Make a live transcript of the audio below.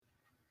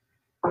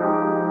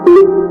Welcome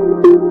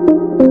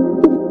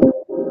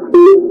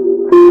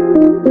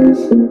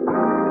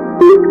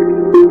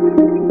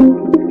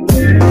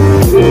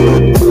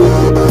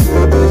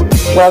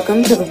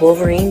to the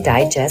Wolverine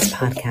Digest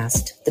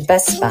podcast, the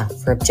best spot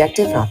for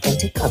objective and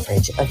authentic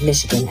coverage of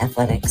Michigan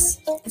athletics.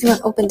 If you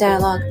want open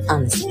dialogue,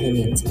 honest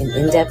opinions, and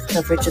in-depth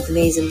coverage of the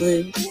maize and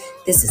blue,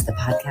 this is the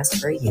podcast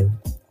for you.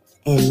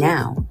 And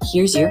now,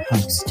 here's your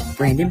host,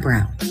 Brandon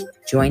Brown,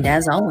 joined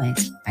as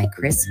always by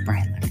Chris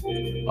Brandler.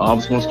 I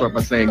just want to start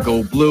by saying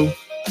go blue.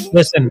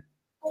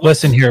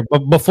 Listen here,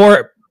 but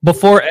before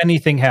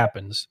anything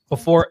happens,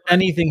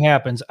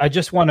 I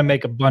just want to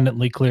make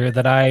abundantly clear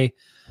that I,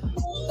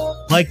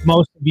 like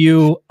most of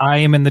you, I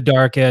am in the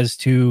dark as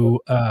to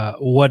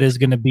what is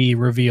going to be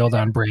revealed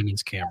on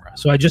Brandon's camera.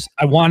 So I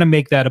want to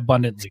make that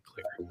abundantly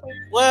clear.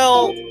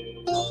 Well,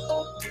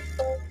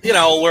 you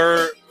know,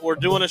 we're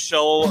doing a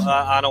show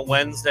on a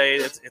Wednesday.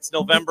 It's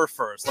November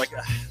 1st, like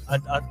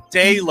a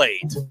day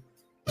late,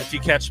 if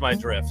you catch my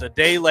drift. A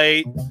day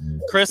late.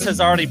 Chris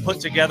has already put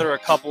together a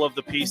couple of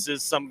the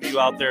pieces. Some of you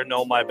out there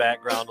know my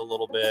background a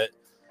little bit.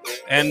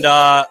 And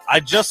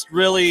I just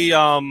really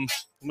I'm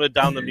going to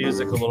down the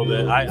music a little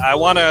bit. I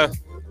want to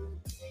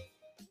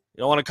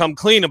come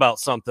clean about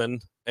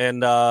something,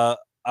 and I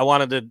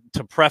wanted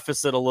to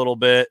preface it a little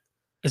bit.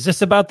 Is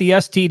this about the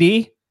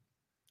STD?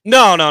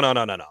 No. My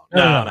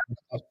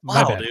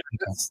bad. Dude.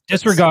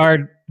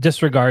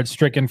 Disregard,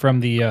 stricken from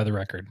the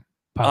record.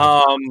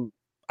 Apologies.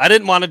 I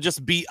didn't want to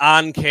just be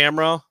on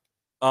camera.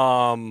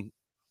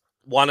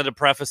 Wanted to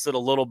preface it a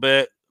little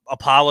bit.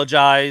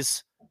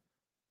 Apologize.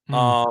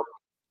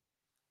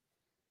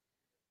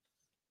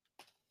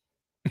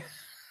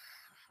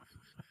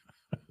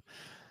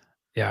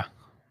 Yeah.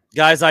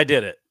 Guys, I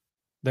did it.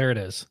 There it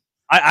is.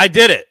 I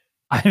did it.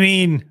 I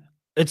mean,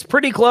 it's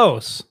pretty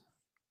close.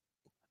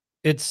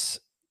 It's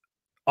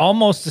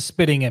almost a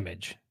spitting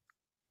image.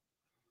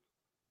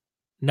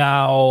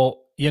 Now,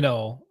 you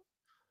know,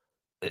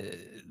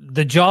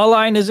 the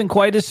jawline isn't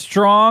quite as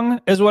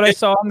strong as what I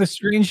saw on the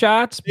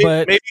screenshots,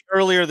 but maybe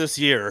earlier this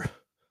year.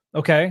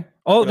 Okay.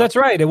 Oh, that's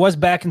right. It was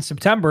back in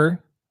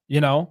September,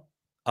 you know.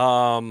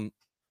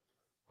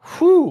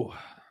 Whew.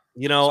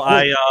 You know,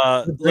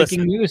 so,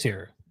 breaking news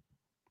here.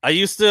 I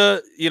used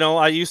to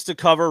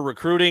cover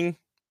recruiting.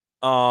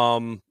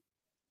 We're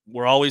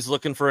always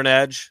looking for an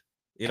edge.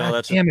 You know,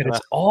 that's damn it. It's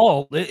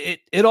all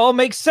it all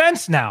makes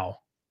sense now.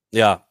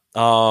 Yeah.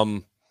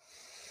 You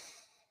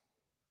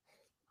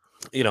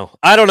know,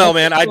 I don't know,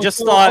 man. I just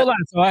thought. Hold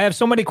on. So I have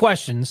so many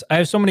questions.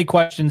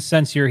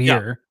 Since you're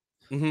here.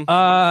 Yeah.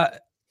 Mm-hmm.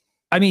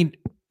 I mean,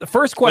 the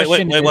first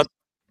question. Wait,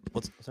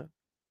 what's that?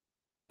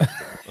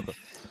 Okay.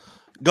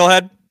 Go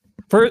ahead.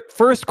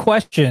 First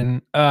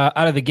question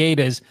out of the gate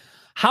is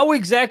how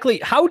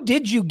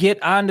did you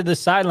get onto the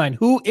sideline?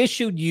 Who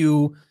issued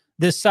you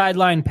this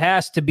sideline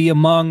pass to be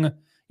among,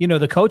 you know,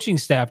 the coaching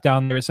staff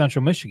down there at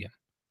Central Michigan?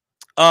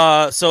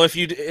 So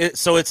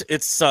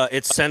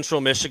it's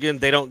Central Michigan.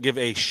 They don't give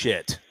a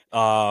shit.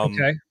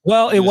 Okay.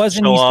 Well, it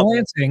wasn't East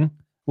Lansing.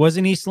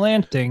 Wasn't East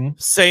Lansing.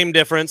 Same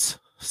difference.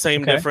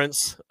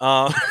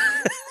 No,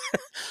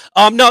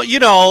 you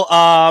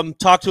know,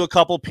 talk to a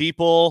couple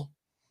people.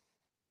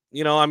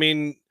 You know, I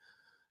mean,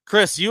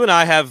 Chris, you and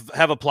I have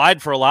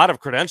applied for a lot of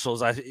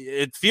credentials.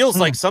 It feels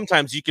like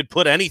sometimes you could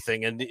put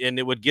anything and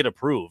it would get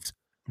approved.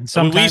 And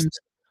sometimes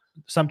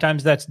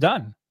that's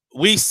done.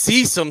 We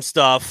see some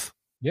stuff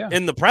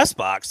in the press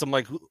box. I'm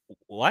like,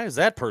 why is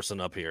that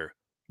person up here?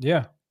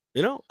 Yeah.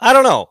 You know, I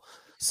don't know.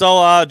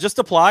 So just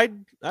applied.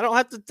 I don't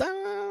have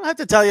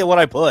to tell you what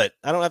I put.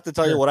 I don't have to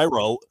tell you what I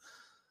wrote.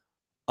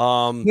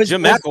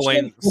 Jim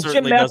McElwain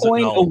certainly doesn't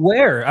know.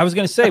 Aware? I was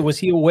going to say, was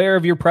he aware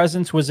of your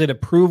presence? Was it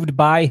approved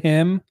by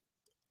him?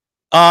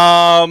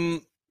 Let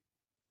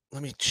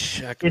me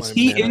check. Is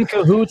he in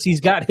cahoots?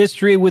 He's got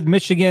history with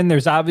Michigan.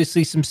 There's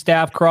obviously some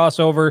staff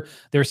crossover.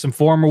 There's some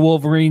former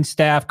Wolverine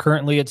staff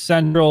currently at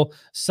Central,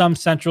 some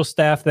Central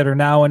staff that are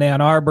now in Ann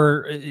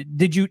Arbor.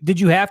 Did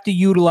you have to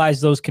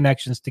utilize those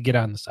connections to get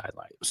on the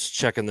sideline? Just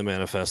checking the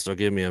manifesto.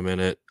 Give me a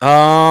minute.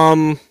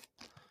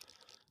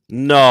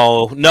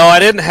 No,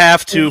 I didn't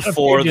have to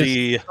for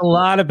a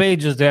lot of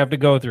pages to have to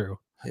go through.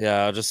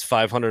 Yeah, just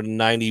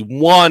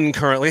 591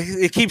 currently.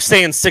 It keeps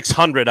saying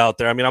 600 out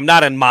there. I mean, I'm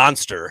not in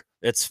Monster.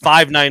 It's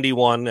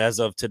 591 as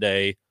of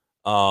today.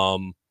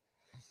 Jim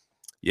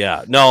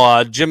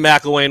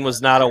McElwain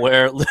was not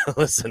aware.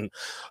 Listen,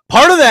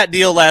 part of that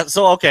deal I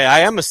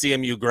am a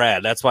CMU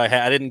grad. That's why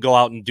I didn't go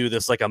out and do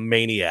this like a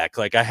maniac.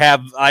 Like I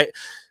have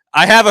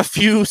a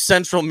few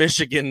Central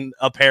Michigan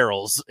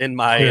apparels in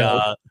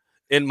my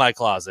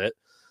closet.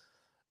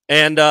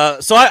 And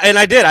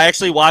I did. I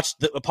actually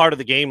watched a part of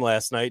the game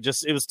last night.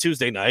 It was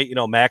Tuesday night. You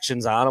know,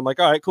 Maction's on. I'm like,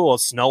 all right, cool.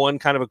 It's snowing,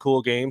 kind of a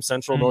cool game.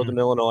 Central Northern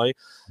Illinois.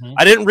 Mm-hmm.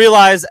 I didn't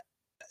realize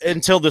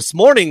until this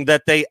morning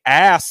that they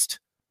asked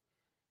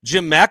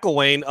Jim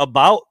McElwain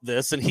about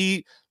this, and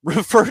he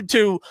referred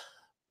to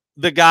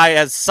the guy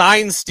as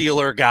sign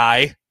stealer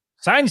guy.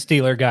 Sign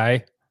stealer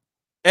guy.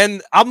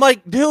 And I'm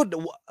like, dude,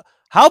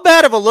 How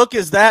bad of a look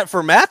is that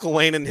for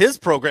McElwain and his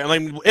program? I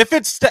mean, if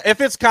it's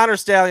Connor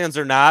Stalions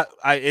or not,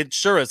 it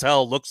sure as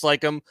hell looks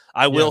like him.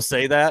 I will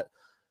say that.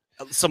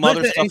 Some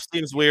other stuff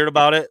seems weird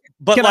about it,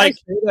 but can like I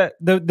say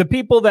that the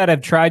people that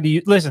have tried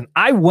to listen,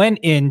 I went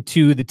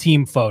into the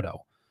team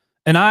photo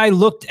and I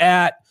looked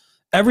at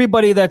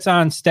everybody that's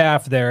on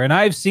staff there, and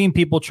I've seen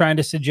people trying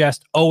to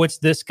suggest, oh, it's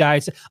this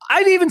guy.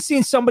 I've even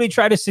seen somebody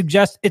try to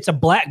suggest it's a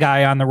black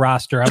guy on the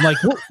roster. I'm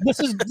like, well, this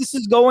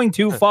is going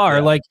too far.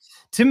 Yeah. Like,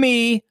 to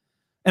me,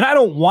 and I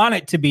don't want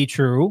it to be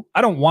true.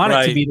 I don't want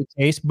it to be the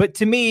case, but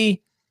to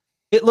me,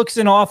 it looks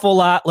an awful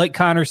lot like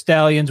Connor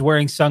Stalions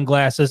wearing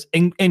sunglasses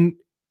and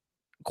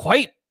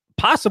quite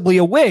possibly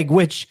a wig,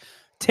 which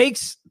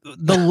takes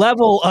the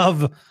level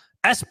of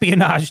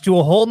espionage to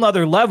a whole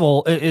nother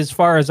level as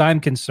far as I'm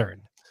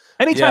concerned.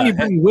 Anytime you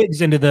bring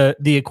wigs into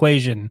the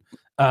equation,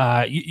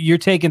 you're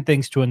taking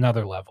things to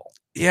another level.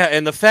 Yeah,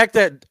 and the fact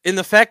that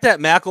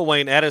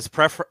McElwain at his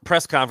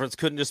press conference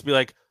couldn't just be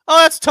like, "Oh,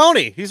 that's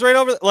Tony. He's right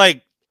over."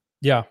 Like,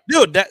 yeah,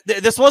 dude,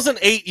 this wasn't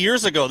 8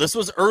 years ago. This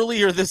was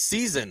earlier this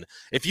season.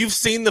 If you've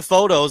seen the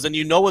photos and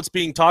you know what's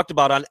being talked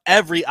about on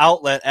every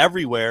outlet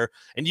everywhere,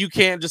 and you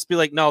can't just be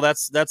like, "No,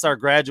 that's our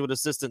graduate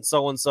assistant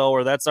so and so,"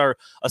 or "That's our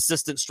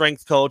assistant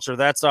strength coach," or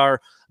 "That's our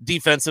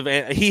defensive."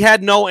 He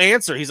had no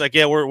answer. He's like,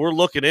 "Yeah, we're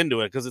looking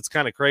into it because it's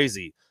kind of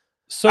crazy."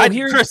 So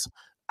Chris,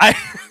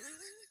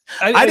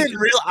 I didn't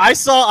realize. I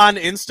saw on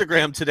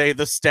Instagram today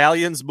the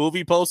Stallions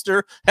movie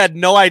poster. Had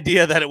no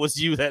idea that it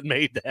was you that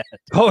made that.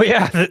 Oh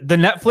yeah, the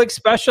Netflix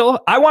special.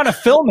 I want to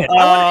film it. I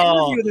want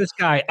to interview this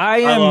guy.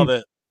 I love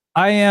it.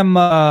 I'm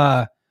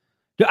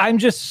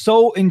just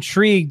so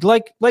intrigued.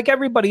 Like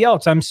everybody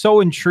else, I'm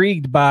so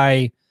intrigued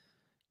by,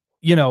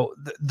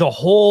 the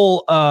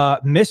whole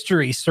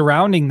mystery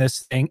surrounding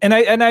this thing. And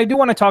I do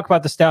want to talk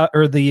about the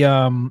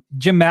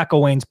Jim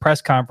McElwain's press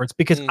conference,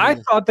 because I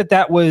thought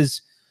that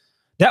was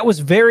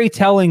very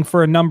telling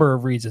for a number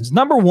of reasons.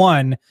 Number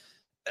one,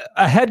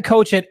 a head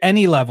coach at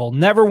any level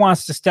never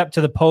wants to step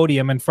to the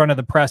podium in front of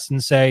the press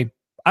and say,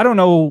 I don't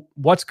know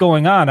what's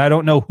going on. I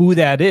don't know who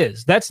that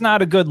is. That's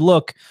not a good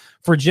look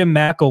for Jim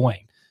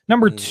McElwain.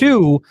 Number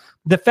two,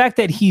 the fact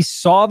that he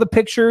saw the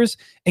pictures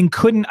and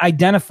couldn't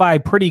identify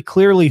pretty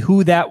clearly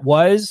who that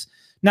was.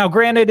 Now,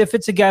 granted, if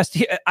it's a guest,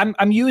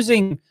 I'm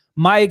using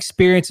my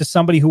experience as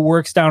somebody who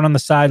works down on the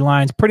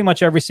sidelines pretty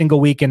much every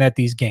single weekend at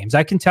these games.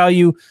 I can tell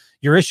you,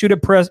 you're issued a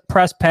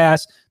press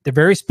pass. They're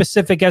very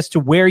specific as to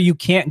where you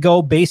can't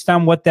go based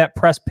on what that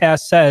press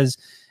pass says.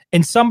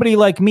 And somebody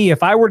like me,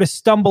 if I were to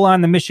stumble on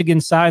the Michigan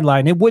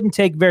sideline, it wouldn't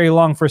take very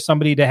long for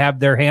somebody to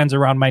have their hands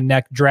around my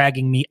neck,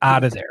 dragging me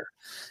out of there.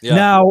 Yeah.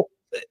 Now,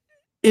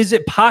 is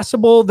it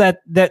possible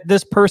that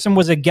this person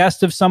was a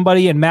guest of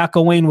somebody and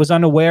McElwain was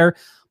unaware?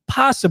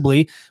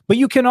 Possibly. But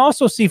you can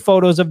also see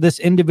photos of this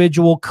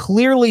individual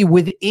clearly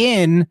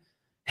within,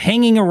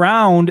 hanging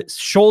around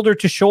shoulder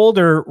to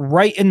shoulder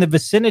right in the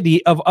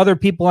vicinity of other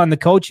people on the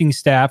coaching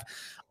staff.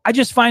 I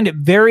just find it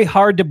very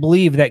hard to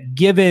believe that,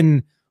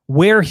 given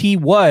where he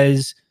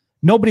was,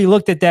 nobody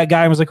looked at that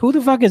guy and was like, who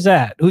the fuck is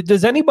that?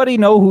 Does anybody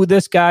know who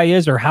this guy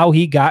is or how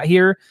he got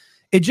here?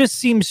 It just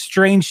seems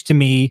strange to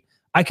me.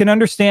 I can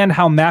understand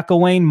how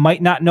McElwain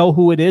might not know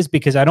who it is,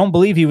 because I don't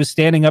believe he was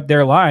standing up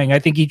there lying. I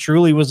think he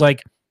truly was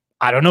like,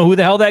 I don't know who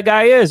the hell that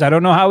guy is. I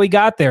don't know how he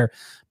got there.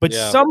 But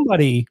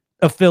somebody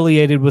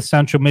affiliated with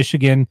Central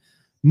Michigan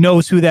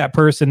knows who that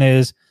person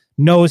is,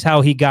 knows how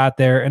he got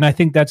there. And I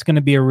think that's going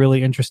to be a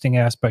really interesting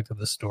aspect of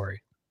the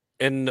story.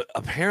 And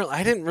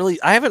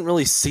apparently I haven't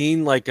really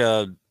seen like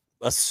a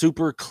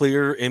super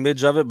clear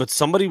image of it, but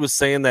somebody was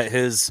saying that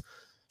his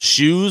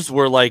shoes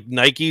were like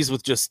Nikes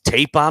with just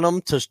tape on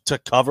them to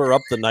cover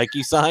up the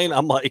Nike sign.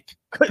 I'm like,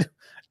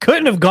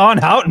 couldn't have gone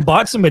out and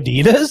bought some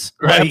Adidas?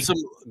 Like,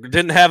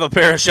 didn't have a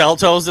pair of shell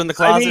toes in the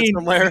closet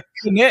somewhere?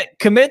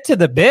 Commit to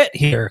the bit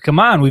here. Come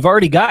on. We've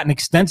already got an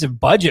extensive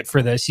budget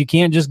for this. You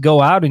can't just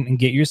go out and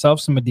get yourself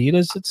some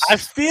Adidas. I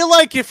feel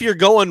like if you're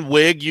going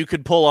wig, you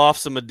could pull off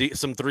some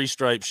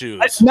three-stripe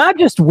shoes. It's not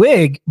just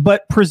wig,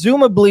 but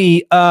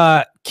presumably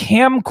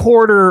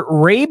camcorder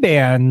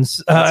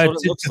Ray-Bans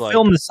to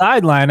film the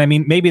sideline. I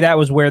mean, maybe that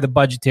was where the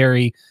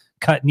budgetary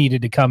cut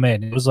needed to come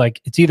in. It was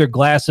like, it's either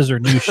glasses or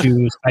new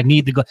shoes. I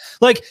need the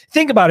like,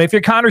 think about it. If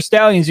you're Connor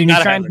Stalions and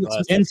you're trying to get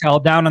some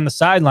intel down on the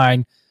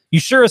sideline, you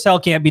sure as hell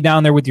can't be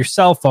down there with your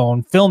cell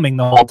phone filming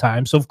the whole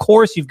time. So of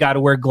course you've got to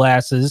wear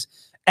glasses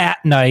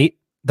at night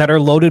that are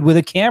loaded with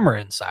a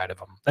camera inside of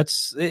them.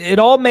 It's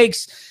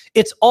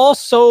all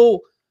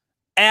so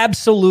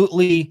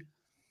absolutely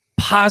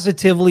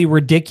positively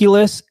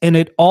ridiculous, and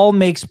it all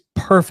makes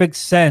perfect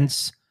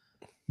sense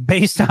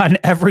based on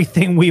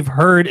everything we've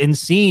heard and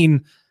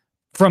seen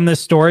from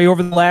this story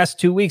over the last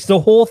 2 weeks. The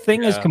whole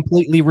thing is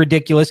completely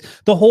ridiculous.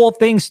 The whole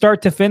thing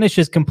start to finish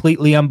is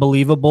completely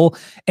unbelievable.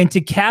 And to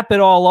cap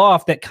it all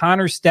off, that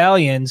Connor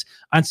Stalions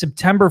on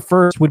September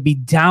 1st would be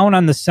down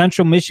on the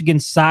Central Michigan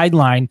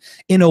sideline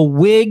in a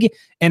wig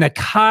and a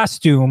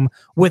costume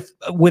with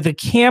a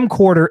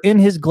camcorder in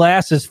his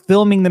glasses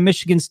filming the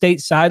Michigan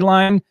State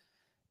sideline.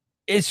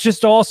 It's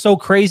just all so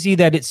crazy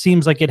that it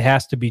seems like it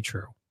has to be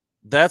true.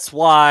 That's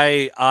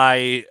why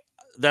I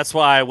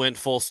went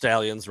full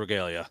Stalions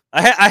regalia.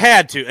 I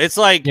had to. It's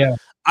like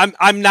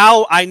I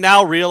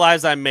now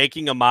realize I'm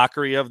making a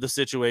mockery of the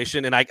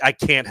situation, and I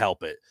can't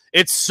help it.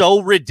 It's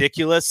so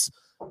ridiculous.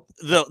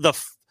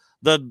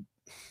 The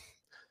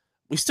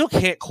we still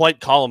can't quite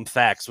call them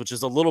facts, which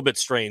is a little bit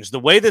strange. The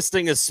way this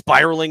thing is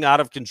spiraling out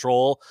of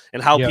control,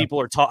 and how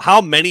people are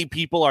how many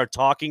people are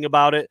talking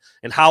about it,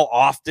 and how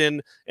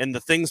often, and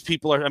the things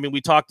people are. I mean, we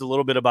talked a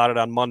little bit about it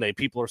on Monday.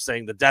 People are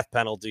saying the death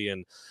penalty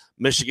and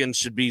Michigan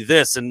should be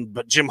this,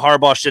 but Jim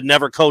Harbaugh should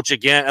never coach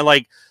again. And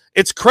like,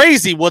 it's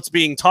crazy what's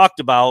being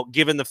talked about,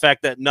 given the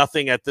fact that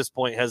nothing at this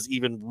point has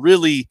even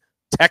really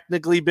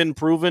technically been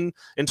proven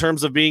in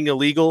terms of being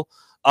illegal.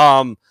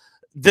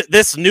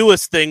 This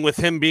newest thing with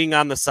him being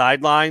on the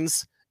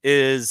sidelines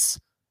is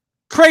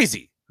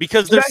crazy,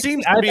 because there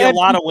seems to be a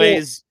lot of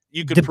ways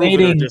you could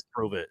prove it or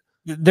disprove it.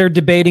 They're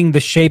debating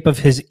the shape of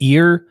his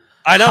ear.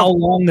 I know how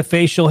long the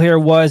facial hair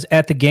was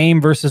at the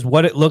game versus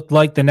what it looked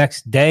like the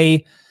next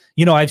day.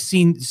 You know, I've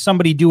seen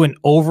somebody do an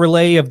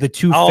overlay of the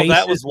two faces.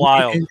 That was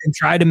wild. And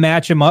try to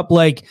match them up.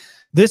 Like,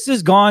 this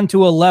has gone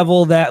to a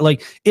level that,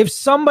 like, if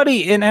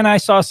somebody, and I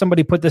saw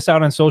somebody put this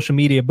out on social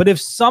media, but if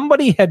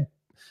somebody had,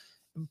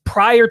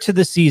 prior to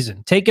the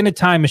season, taken a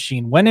time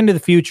machine, went into the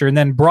future, and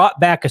then brought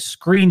back a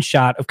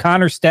screenshot of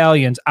Connor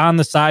Stalions on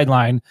the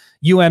sideline,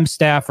 UM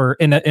staffer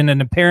in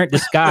an apparent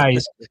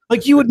disguise,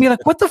 like, you would be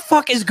like, what the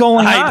fuck is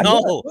going on? I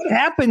know. What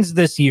happens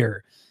this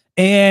year?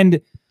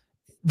 And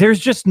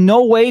there's just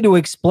no way to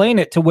explain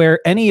it to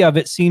where any of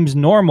it seems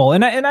normal.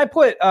 And I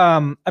put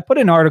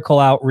an article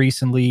out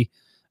recently,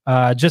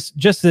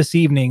 just this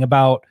evening,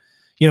 about,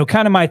 you know,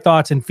 kind of my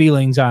thoughts and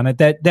feelings on it,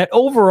 that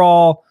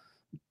overall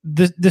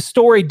the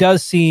story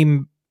does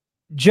seem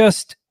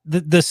just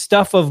the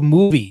stuff of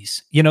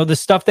movies, you know, the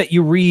stuff that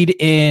you read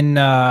in,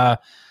 I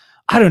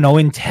don't know,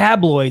 in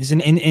tabloids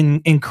and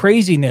in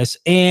craziness.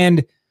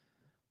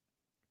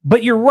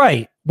 But you're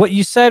right. What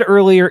you said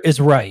earlier is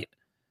right.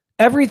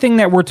 Everything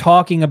that we're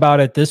talking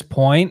about at this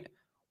point,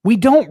 we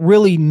don't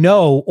really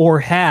know or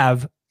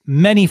have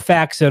many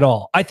facts at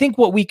all. I think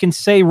what we can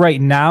say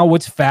right now,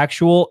 what's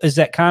factual, is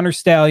that Connor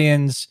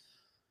Stalions,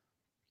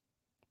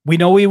 we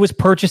know he was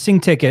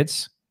purchasing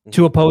tickets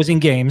to opposing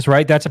games,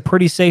 right? That's a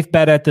pretty safe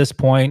bet at this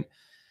point.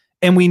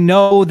 And we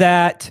know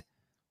that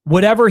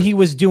whatever he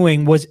was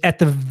doing was at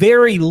the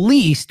very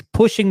least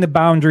pushing the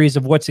boundaries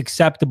of what's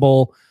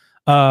acceptable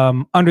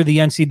under the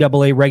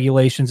NCAA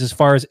regulations as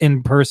far as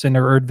in-person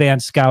or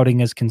advanced scouting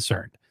is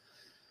concerned.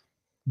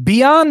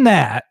 Beyond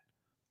that,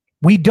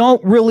 we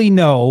don't really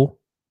know.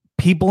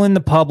 People in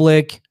the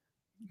public,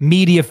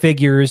 media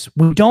figures,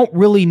 we don't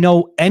really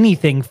know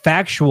anything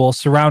factual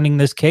surrounding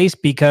this case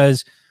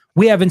because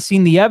we haven't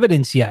seen the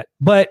evidence yet.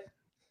 But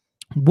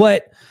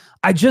what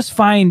I just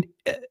find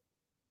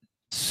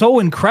so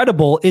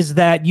incredible is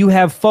that you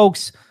have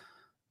folks,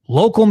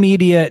 local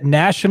media,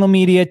 national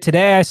media.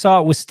 Today I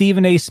saw it with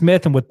Stephen A.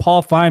 Smith and with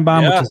Paul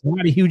Feinbaum, which is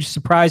not a huge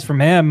surprise from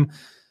him.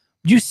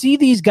 You see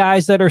these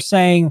guys that are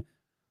saying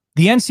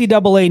the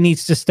NCAA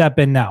needs to step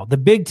in now. The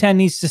Big Ten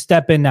needs to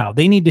step in now.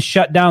 They need to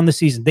shut down the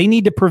season. They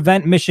need to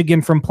prevent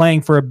Michigan from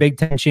playing for a Big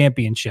Ten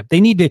championship. They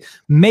need to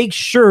make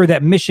sure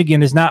that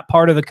Michigan is not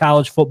part of the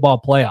college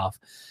football playoff.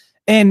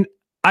 And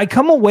I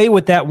come away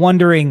with that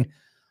wondering,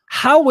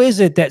 how is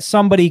it that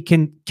somebody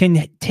can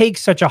take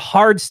such a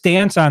hard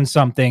stance on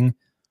something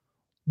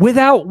with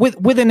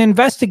an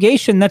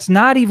investigation that's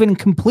not even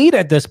complete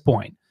at this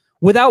point,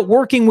 without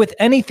working with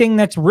anything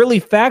that's really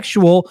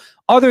factual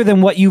other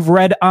than what you've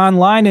read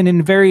online and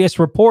in various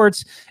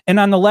reports. And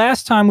on the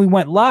last time we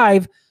went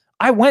live,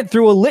 I went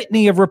through a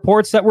litany of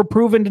reports that were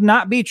proven to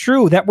not be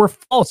true, that were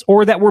false,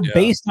 or that were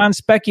based on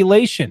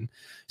speculation.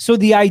 So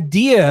the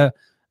idea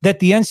that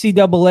the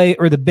NCAA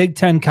or the Big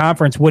Ten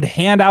Conference would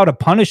hand out a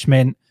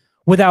punishment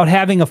without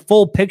having a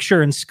full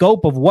picture and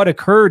scope of what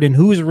occurred and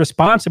who's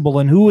responsible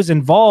and who was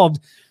involved,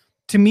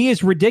 to me,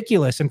 is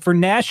ridiculous. And for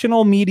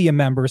national media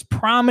members,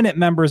 prominent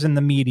members in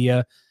the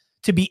media,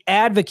 to be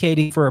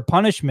advocating for a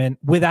punishment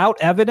without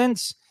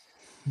evidence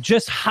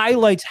just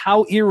highlights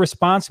how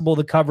irresponsible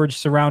the coverage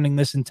surrounding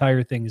this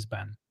entire thing has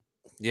been.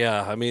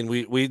 Yeah, I mean,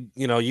 we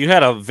you know, you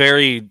had a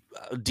very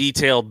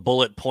detailed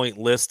bullet point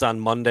list on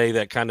Monday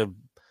that kind of,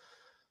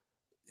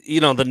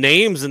 you know, the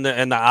names and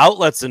the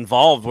outlets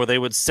involved, where they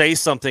would say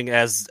something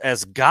as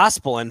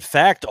gospel and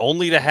fact,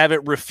 only to have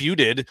it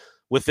refuted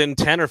within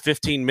 10 or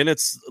 15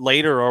 minutes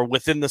later, or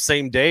within the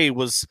same day.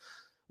 Was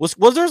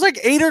there's like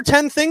 8 or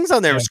 10 things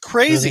on there. It was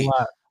crazy.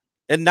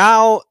 And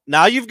now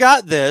you've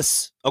got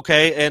this.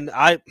 Okay. And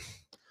I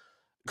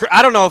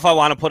don't know if I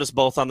want to put us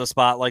both on the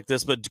spot like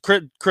this, but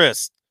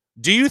Chris,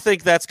 do you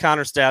think that's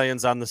Connor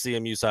Stalions on the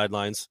CMU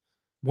sidelines?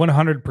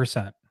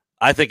 100%.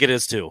 I think it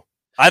is too.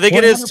 I think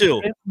it is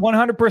too.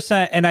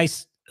 100%. And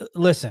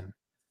listen,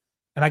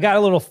 and I got a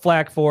little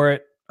flack for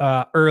it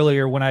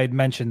earlier when I had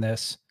mentioned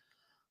this.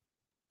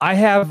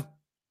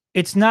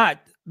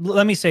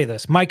 Let me say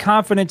this. My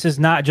confidence is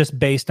not just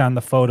based on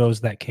the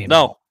photos that came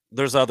out.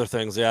 There's other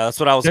things. Yeah, that's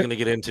what I was going to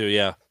get into.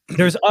 Yeah.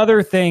 There's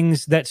other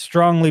things that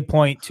strongly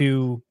point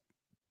to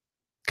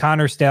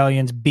Connor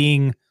Stalions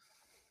being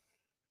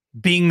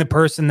the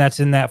person that's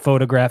in that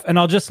photograph. And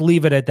I'll just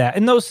leave it at that.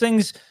 And those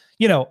things,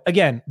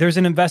 again, there's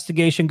an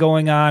investigation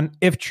going on.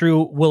 If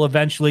true, will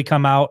eventually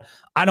come out.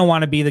 I don't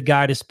want to be the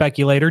guy to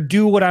speculate or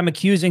do what I'm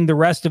accusing the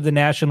rest of the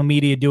national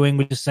media doing,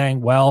 which is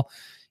saying, well,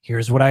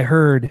 here's what I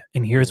heard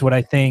and here's what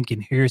I think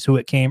and here's who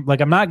it came. Like,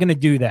 I'm not going to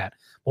do that.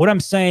 What I'm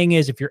saying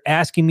is, if you're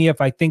asking me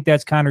if I think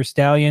that's Connor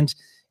Stalions,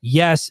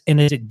 yes. And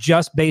is it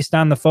just based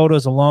on the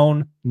photos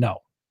alone? No.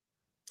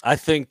 I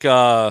think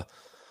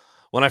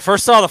when I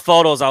first saw the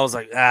photos, I was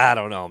like, I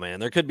don't know, man.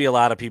 There could be a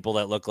lot of people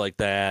that look like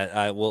that.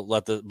 I will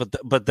let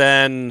but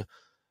then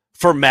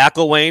for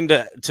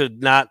McElwain to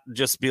not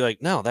just be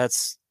like, no,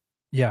 that's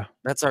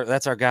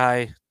our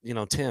guy,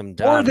 Tim,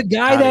 Don, or the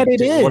guy Connie, that it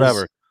is,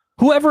 whatever.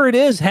 Whoever it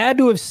is had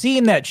to have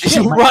seen that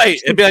shit. Right.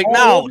 And be like,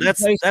 no,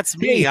 that's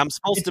me. I'm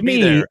supposed to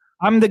be there.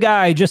 I'm the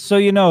guy, just so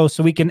you know,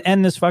 so we can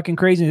end this fucking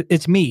crazy.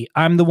 It's me.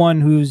 I'm the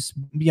one who's,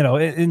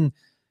 and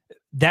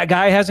that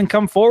guy hasn't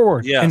come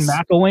forward. Yes. And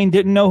McElwain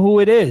didn't know who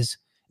it is.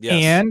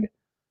 Yes. And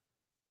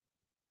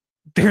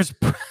there's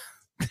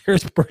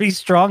pretty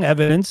strong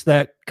evidence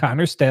that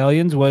Connor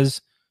Stalions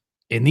was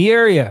in the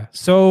area.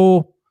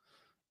 So,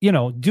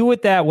 do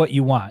with that what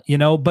you want,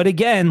 But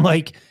again,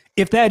 like,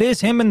 if that is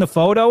him in the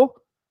photo,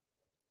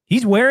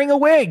 he's wearing a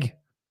wig.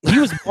 He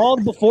was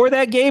bald before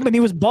that game and he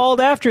was bald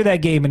after that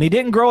game, and he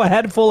didn't grow a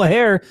head full of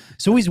hair.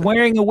 So he's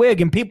wearing a wig,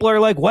 and people are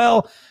like,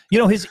 well,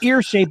 his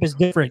ear shape is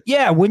different.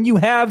 Yeah. When you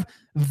have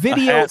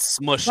video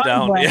smushed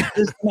down, and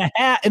a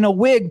hat and a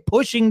wig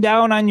pushing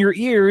down on your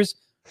ears,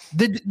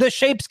 the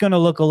shape's going to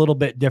look a little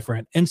bit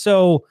different. And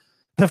so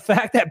the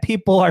fact that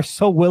people are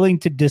so willing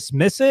to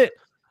dismiss it,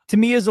 to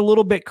me, is a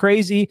little bit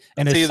crazy.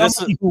 And as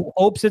somebody who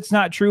hopes it's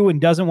not true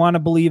and doesn't want to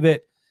believe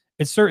it,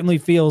 it certainly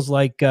feels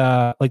like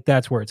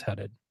that's where it's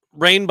headed.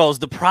 Rainbows.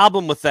 The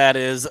problem with that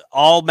is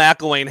all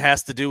McElwain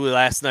has to do with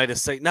last night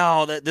is say,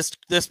 no,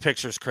 this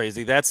picture's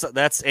crazy.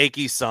 That's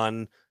Akey's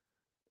son.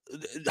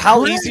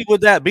 How easy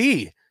would that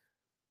be?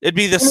 It'd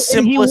be the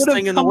simplest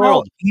thing in the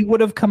world. He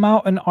would have come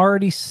out and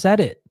already said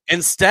it.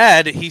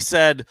 Instead, he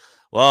said,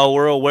 well,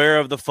 we're aware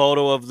of the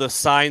photo of the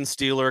sign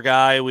stealer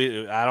guy.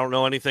 I don't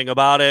know anything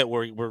about it.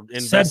 We're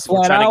investing.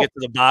 We're trying to get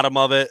to the bottom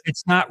of it.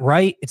 It's not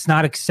right. It's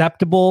not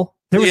acceptable.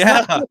 There was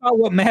nothing about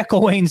what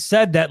McElwain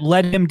said that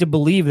led him to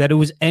believe that it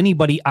was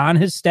anybody on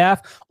his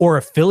staff or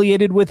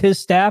affiliated with his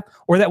staff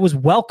or that was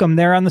welcome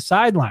there on the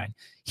sideline.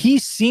 He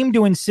seemed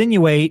to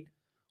insinuate,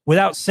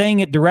 without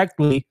saying it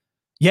directly,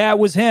 yeah, it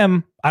was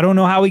him. I don't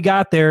know how he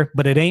got there,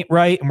 but it ain't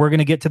right, and we're going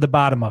to get to the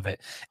bottom of it.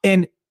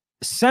 And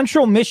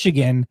Central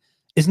Michigan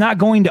is not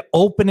going to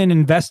open an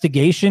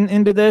investigation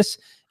into this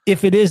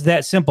if it is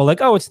that simple.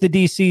 Like, oh, it's the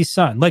DC's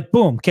son. Like,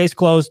 boom, case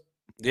closed.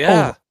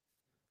 Yeah. Oh,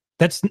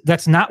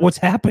 that's not what's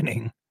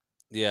happening.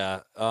 Yeah.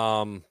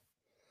 And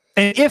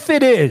if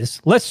it is,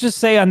 let's just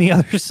say on the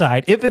other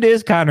side, if it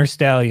is Connor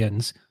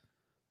Stalions,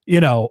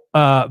 video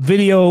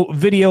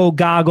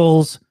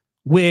goggles,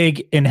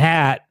 wig, and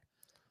hat.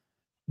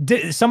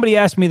 Somebody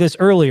asked me this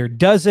earlier.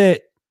 Does that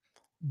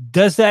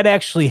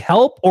actually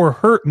help or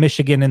hurt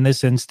Michigan in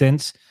this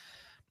instance?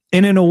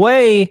 And in a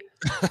way,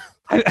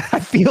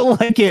 I feel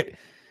like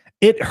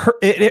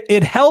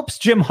it helps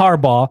Jim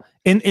Harbaugh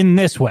in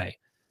this way.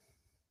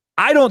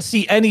 I don't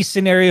see any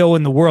scenario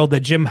in the world that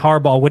Jim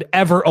Harbaugh would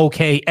ever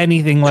okay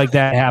anything like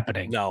that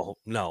happening. No.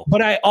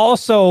 But I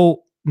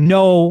also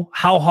know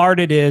how hard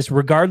it is,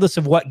 regardless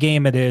of what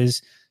game it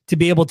is, to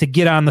be able to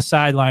get on the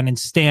sideline and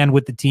stand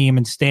with the team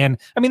and stand.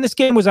 I mean, this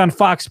game was on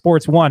Fox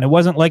Sports 1. It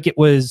wasn't like it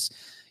was,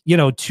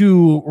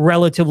 two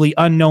relatively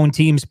unknown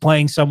teams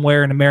playing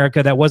somewhere in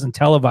America that wasn't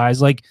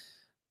televised. Like,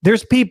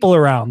 there's people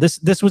around.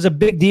 This was a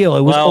big deal.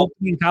 It was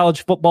opening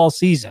college football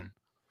season.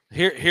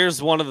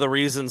 Here's one of the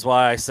reasons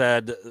why I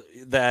said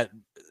that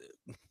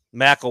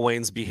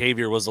McElwain's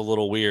behavior was a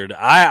little weird.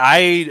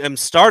 I am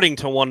starting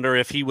to wonder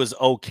if he was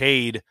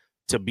okayed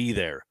to be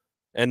there.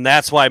 And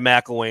that's why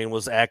McElwain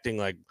was acting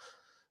like,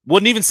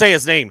 wouldn't even say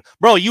his name.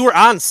 Bro, you were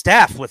on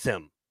staff with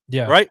him.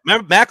 Yeah. Right?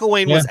 Remember,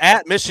 McElwain was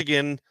at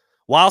Michigan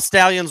while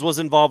Stalions was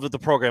involved with the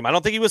program. I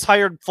don't think he was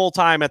hired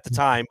full-time at the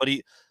time, but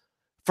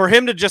for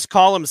him to just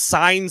call him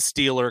sign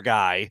stealer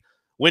guy,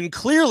 when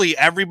clearly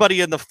everybody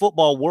in the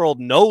football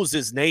world knows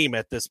his name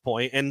at this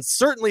point, and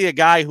certainly a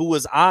guy who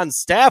was on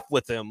staff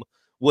with him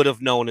would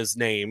have known his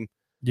name.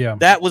 Yeah.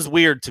 That was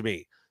weird to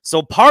me.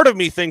 So part of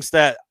me thinks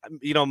that,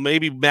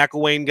 maybe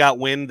McElwain got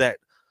wind that,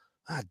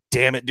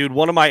 damn it, dude,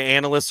 one of my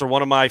analysts or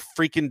one of my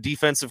freaking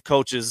defensive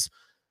coaches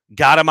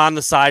got him on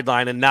the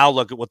sideline, and now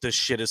look at what this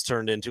shit has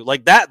turned into.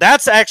 Like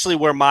that's actually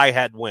where my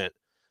head went.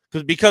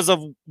 Because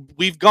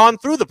we've gone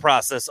through the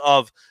process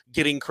of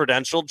getting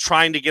credentialed,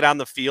 trying to get on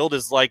the field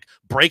is like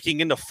breaking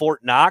into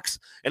Fort Knox.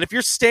 And if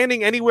you're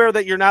standing anywhere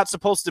that you're not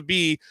supposed to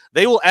be,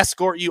 they will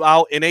escort you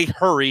out in a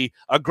hurry,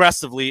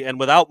 aggressively,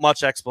 and without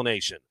much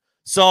explanation.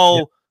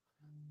 So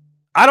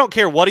I don't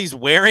care what he's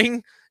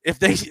wearing. If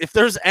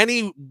there's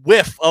any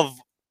whiff of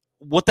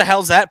what the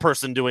hell's that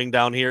person doing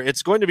down here,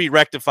 it's going to be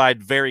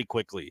rectified very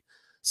quickly.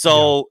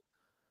 So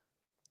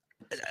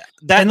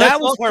that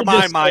was where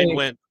my mind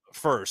went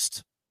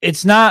first.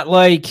 it's not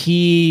like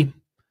he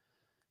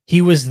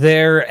was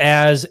there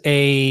as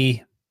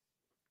a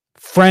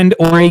friend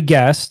or a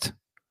guest,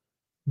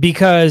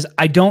 because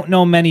I don't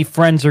know many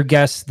friends or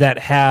guests that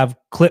have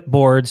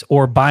clipboards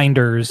or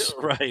binders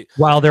right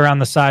while they're on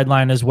the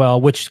sideline as well,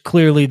 which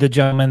clearly the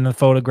gentleman in the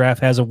photograph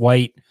has a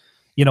white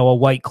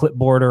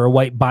clipboard or a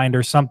white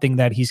binder, something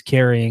that he's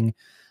carrying.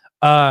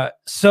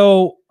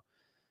 So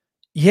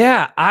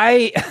yeah,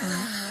 I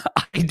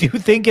do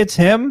think it's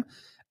him.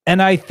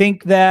 And I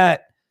think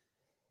that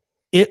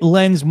it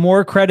lends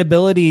more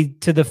credibility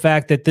to the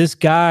fact that this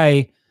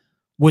guy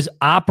was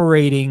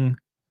operating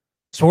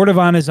sort of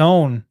on his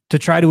own to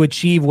try to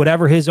achieve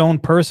whatever his own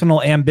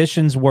personal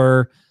ambitions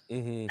were.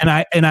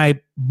 Mm-hmm.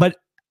 But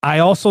I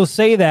also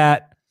say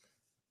that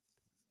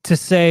to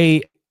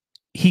say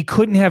he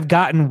couldn't have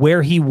gotten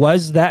where he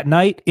was that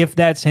night, if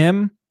that's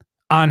him,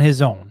 on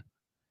his own.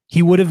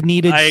 He would have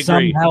needed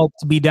some help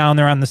to be down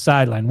there on the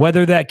sideline,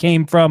 whether that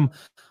came from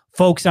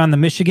folks on the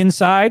Michigan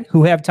side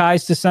who have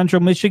ties to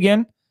Central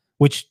Michigan,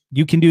 which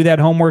you can do that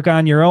homework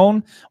on your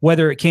own,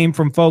 whether it came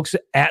from folks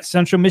at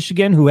Central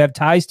Michigan who have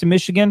ties to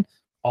Michigan.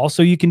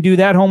 Also, you can do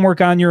that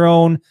homework on your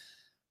own.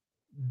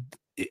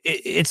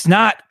 It's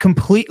not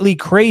completely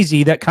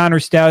crazy that Connor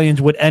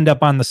Stalions would end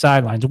up on the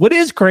sidelines. What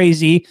is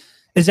crazy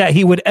is that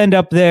he would end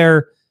up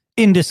there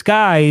in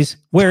disguise,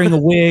 wearing a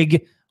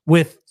wig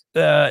with,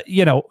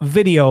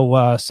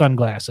 video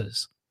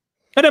sunglasses.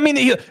 And I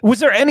mean, was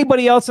there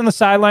anybody else on the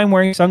sideline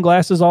wearing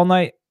sunglasses all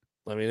night?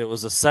 I mean, it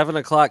was a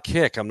 7:00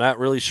 kick. I'm not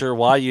really sure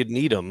why you'd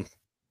need them,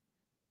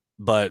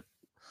 but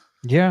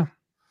yeah.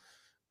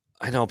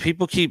 I know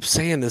people keep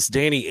saying this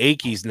Danny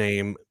Akey's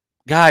name,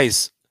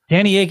 guys.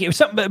 Danny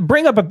Akey.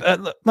 Bring up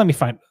let me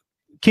find.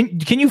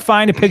 Can you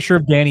find a picture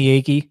of Danny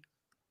Akey?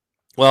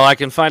 Well, I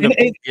can find him.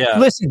 Yeah.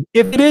 Listen,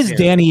 if it is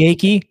Danny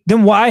Akey,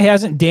 then why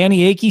hasn't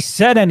Danny Akey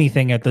said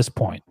anything at this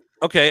point?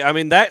 Okay, I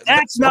mean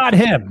that's not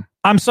him.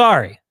 I'm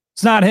sorry,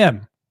 it's not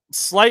him.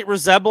 Slight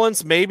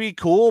resemblance, maybe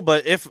cool,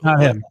 but if not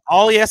him,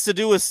 all he has to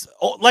do is,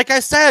 like I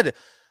said,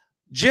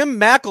 Jim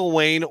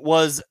McElwain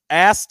was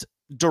asked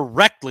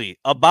directly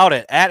about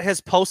it at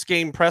his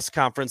post-game press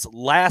conference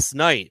last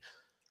night.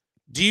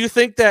 Do you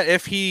think that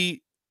if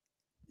he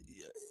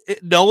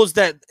knows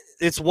that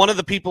it's one of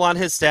the people on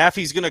his staff,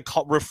 he's going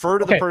to refer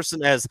to the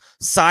person as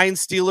sign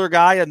stealer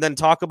guy and then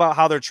talk about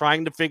how they're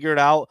trying to figure it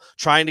out,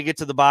 trying to get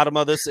to the bottom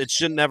of this? It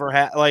should never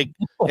have,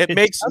 it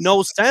makes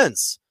no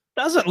sense.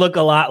 Doesn't look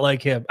a lot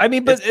like him. I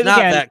mean, but it's not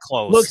that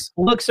close.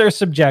 Looks are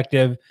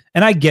subjective,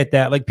 and I get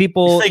that. Like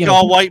people think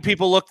all white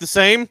people look the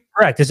same.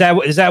 Correct. Is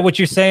that what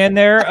you're saying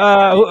there?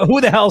 Who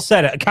the hell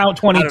said it? Count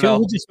 22.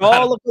 We just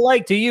all look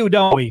alike to you,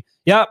 don't we?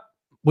 Yep.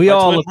 We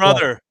all look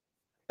brother.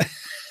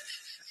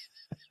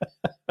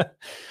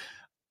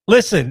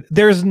 Listen,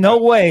 there's no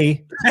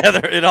way.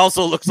 It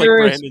also looks like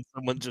Brandon.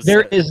 Someone just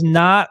there said. Is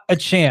not a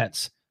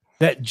chance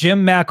that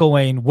Jim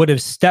McElwain would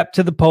have stepped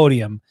to the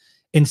podium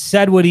and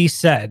said what he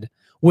said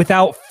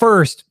without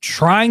first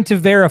trying to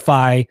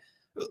verify,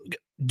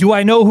 do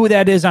I know who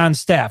that is on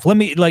staff?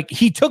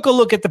 He took a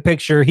look at the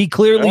picture. He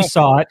clearly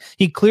saw it.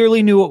 He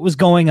clearly knew what was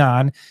going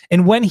on.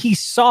 And when he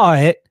saw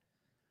it,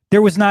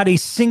 there was not a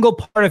single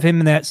part of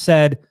him that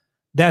said,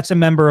 that's a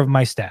member of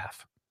my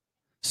staff.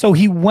 So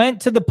he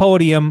went to the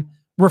podium,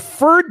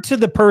 referred to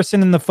the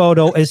person in the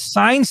photo as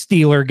sign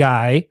stealer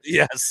guy.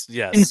 Yes.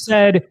 And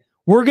said,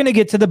 we're going to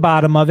get to the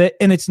bottom of it.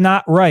 And it's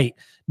not right.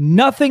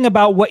 Nothing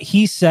about what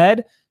he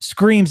said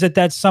screams that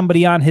that's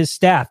somebody on his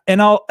staff.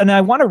 And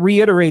I want to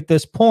reiterate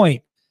this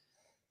point.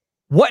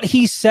 What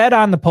he said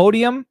on the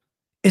podium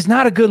is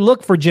not a good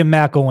look for Jim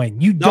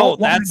McElwain. You don't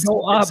want to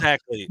go up.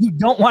 Exactly. You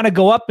don't want to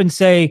go up and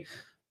say,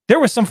 there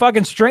was some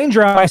fucking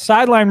stranger on my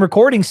sideline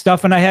recording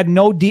stuff, and I had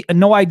no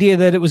idea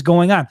that it was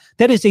going on.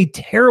 That is a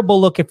terrible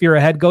look if you're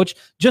a head coach,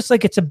 just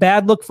like it's a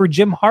bad look for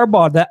Jim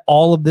Harbaugh that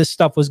all of this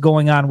stuff was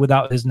going on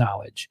without his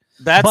knowledge.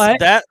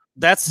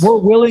 That's we're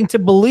willing to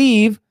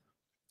believe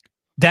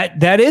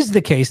that is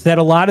the case, that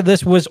a lot of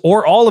this was,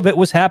 or all of it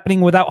was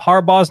happening without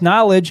Harbaugh's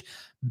knowledge.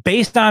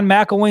 Based on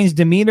McElwain's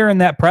demeanor in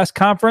that press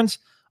conference,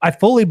 I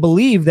fully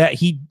believe that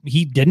he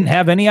didn't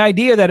have any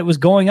idea that it was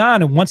going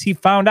on. And once he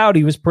found out,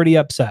 he was pretty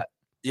upset.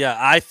 Yeah,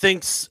 I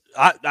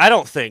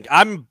don't think.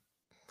 I'm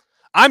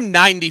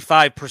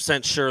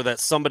 95% sure that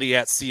somebody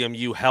at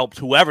CMU helped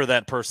whoever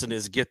that person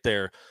is get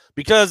there,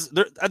 because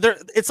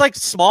it's like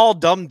small,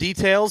 dumb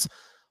details,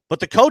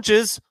 but the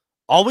coaches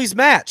always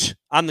match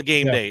on the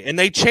game day, and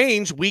they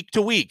change week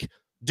to week.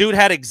 Dude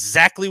had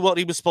exactly what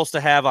he was supposed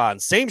to have on.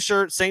 Same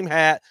shirt, same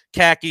hat,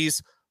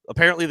 khakis.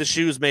 Apparently the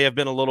shoes may have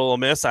been a little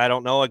amiss. I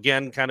don't know.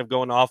 Again, kind of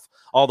going off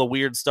all the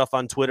weird stuff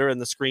on Twitter and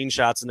the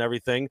screenshots and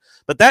everything.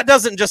 But that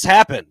doesn't just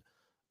happen.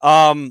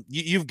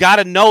 You've got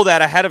to know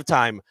that ahead of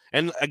time.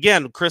 And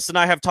again, Chris and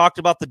I have talked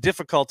about the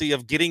difficulty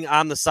of getting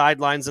on the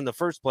sidelines in the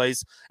first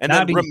place and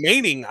then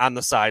remaining on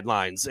the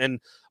sidelines, and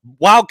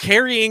while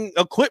carrying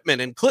equipment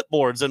and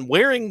clipboards and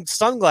wearing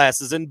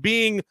sunglasses and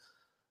being,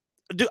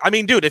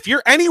 dude, if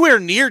you're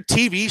anywhere near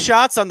TV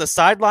shots on the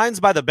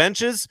sidelines by the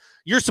benches,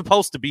 you're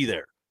supposed to be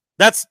there.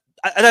 That's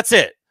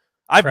it.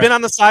 I've been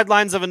on the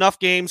sidelines of enough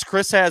games.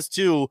 Chris has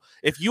too.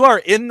 If you are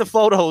in the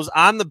photos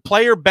on the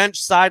player bench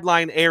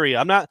sideline area,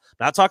 I'm not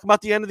talking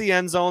about the end of the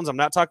end zones. I'm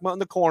not talking about in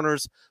the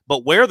corners,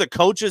 but where the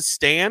coaches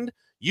stand,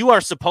 you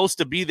are supposed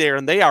to be there,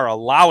 and they are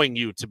allowing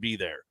you to be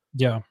there.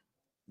 Yeah.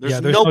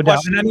 There's no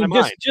question in my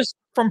mind. Just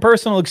from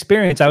personal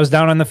experience, I was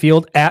down on the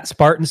field at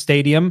Spartan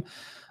Stadium.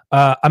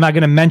 I'm not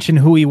going to mention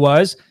who he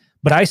was,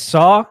 but I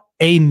saw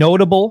a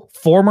notable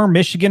former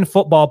Michigan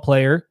football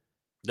player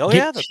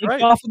That's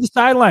right. Off of the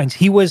sidelines.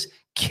 He was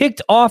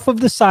kicked off of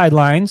the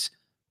sidelines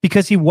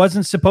because he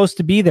wasn't supposed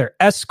to be there,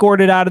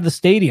 escorted out of the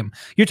stadium.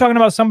 You're talking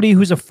about somebody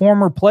who's a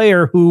former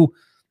player who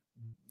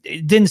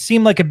it didn't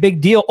seem like a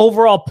big deal.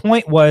 Overall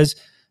point was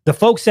the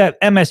folks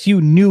at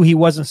MSU knew he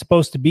wasn't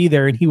supposed to be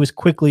there, and he was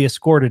quickly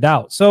escorted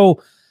out.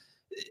 So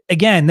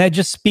again, that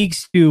just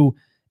speaks to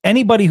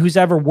anybody who's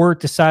ever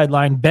worked a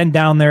sideline, been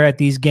down there at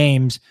these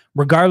games,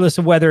 regardless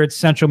of whether it's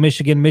Central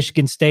Michigan,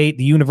 Michigan State,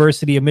 the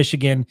University of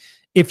Michigan.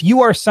 If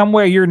you are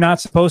somewhere you're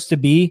not supposed to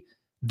be,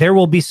 there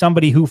will be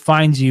somebody who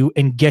finds you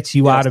and gets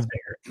you out of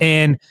there.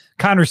 And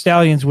Connor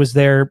Stalions was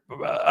there.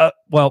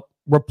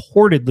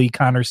 Reportedly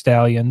Connor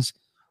Stalions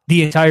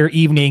the entire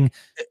evening,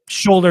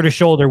 shoulder to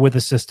shoulder with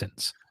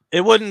assistants.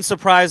 It wouldn't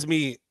surprise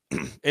me.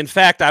 In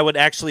fact, I would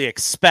actually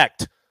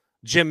expect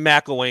Jim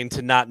McElwain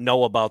to not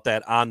know about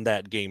that on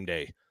that game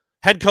day.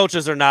 Head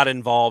coaches are not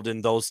involved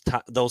in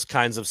those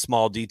kinds of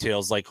small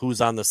details, like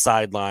who's on the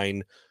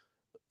sideline,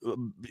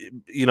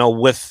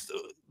 with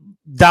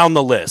down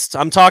the list.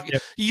 I'm talking,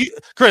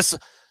 Chris.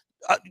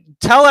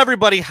 Tell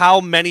everybody how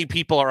many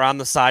people are on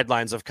the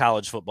sidelines of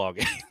college football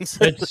games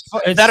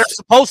that are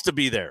supposed to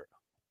be there.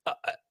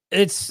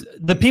 It's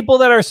the people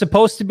that are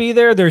supposed to be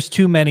there. There's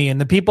too many, and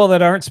the people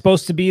that aren't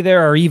supposed to be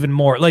there are even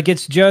more. Like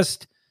it's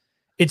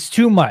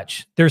too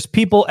much. There's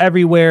people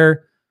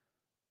everywhere.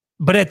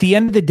 But at the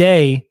end of the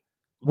day,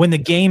 when the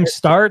game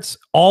starts,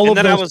 all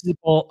of those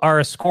people are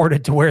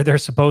escorted to where they're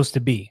supposed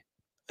to be.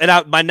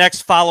 And my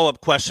next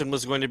follow-up question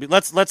was going to be,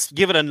 let's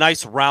give it a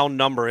nice round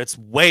number. It's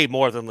way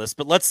more than this,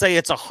 but let's say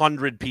it's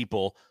 100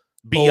 people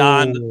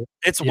beyond.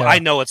 I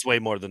know it's way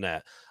more than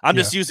that. I'm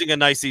just using a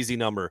nice, easy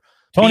number.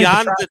 Tony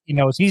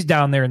knows he's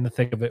down there in the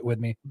thick of it with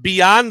me.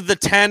 Beyond the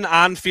 10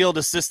 on-field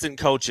assistant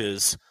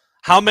coaches,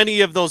 how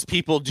many of those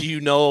people do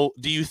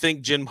you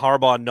think Jim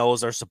Harbaugh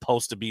knows are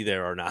supposed to be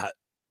there or not?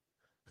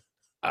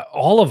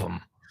 All of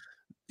them.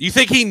 You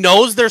think he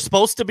knows they're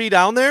supposed to be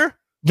down there?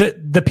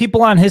 The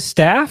people on his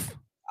staff?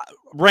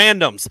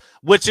 Randoms,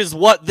 which is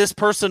what this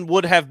person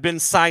would have been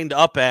signed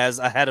up as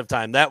ahead of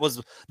time. That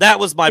was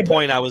my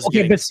point. I was but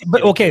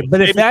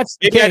if that's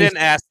the case, I didn't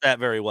ask that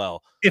very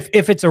well.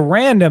 If it's a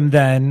random,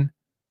 then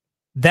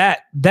that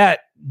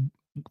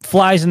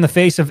flies in the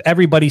face of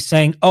everybody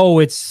saying, "Oh,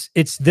 it's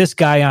this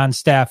guy on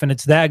staff and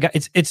it's that guy."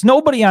 It's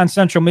nobody on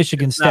Central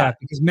Michigan staff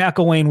because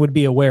McElwain would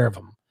be aware of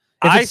him.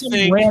 If it's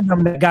some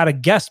random that got a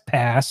guest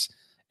pass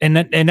and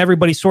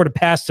everybody sort of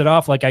passed it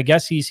off like, I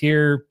guess he's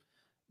here,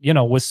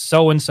 was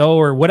so-and-so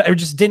or whatever,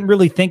 just didn't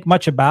really think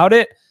much about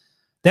it.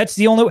 That's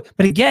the only way.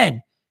 But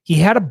again, he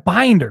had a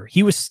binder.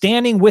 He was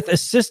standing with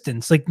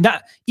assistants. Like,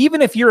 not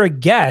even if you're a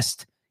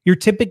guest, you're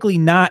typically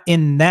not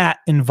in that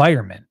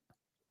environment.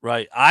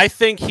 Right. I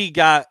think he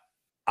got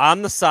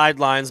on the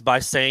sidelines by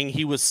saying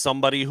he was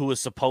somebody who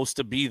was supposed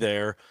to be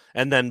there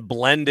and then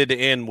blended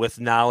in with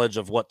knowledge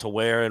of what to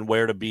wear and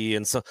where to be.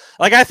 And so,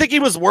 I think he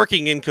was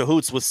working in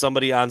cahoots with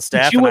somebody on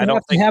staff. But you would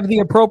have to have the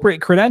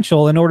appropriate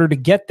credential in order to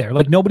get there.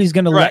 Like, nobody's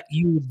going to let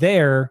you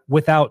there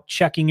without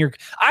checking your.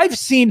 I have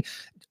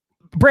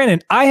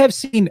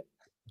seen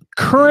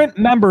current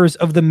members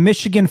of the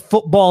Michigan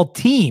football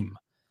team,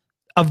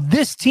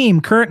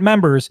 current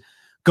members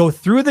go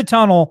through the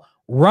tunnel,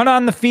 run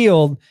on the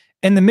field,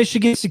 and the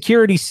Michigan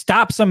security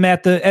stops them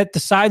at the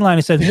sideline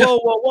and says,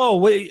 whoa,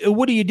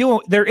 what are you doing?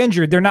 They're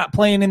injured. They're not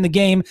playing in the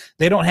game.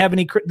 They don't have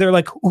any. They're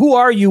like, who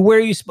are you? Where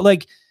are you?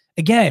 Like,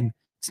 again,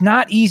 it's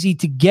not easy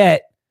to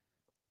get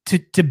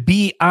to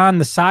be on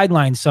the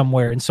sideline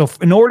somewhere. And so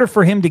in order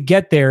for him to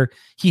get there,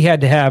 he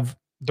had to have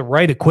the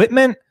right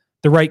equipment,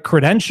 the right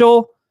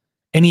credential,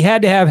 and he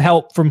had to have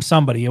help from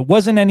somebody. It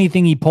wasn't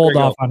anything he pulled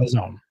off on his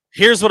own.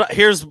 Here's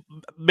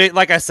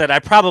like I said, I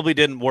probably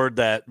didn't word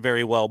that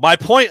very well. My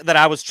point that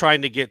I was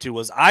trying to get to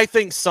was I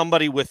think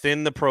somebody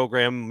within the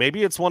program,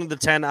 maybe it's one of the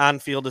 10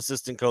 on-field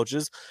assistant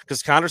coaches,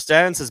 because Connor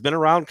Stalions has been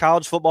around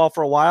college football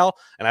for a while,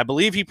 and I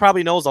believe he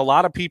probably knows a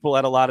lot of people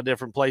at a lot of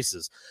different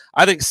places.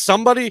 I think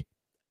somebody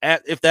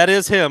if that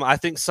is him, I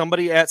think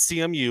somebody at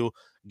CMU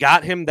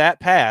got him that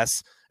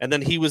pass, and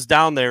then he was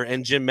down there,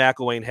 and Jim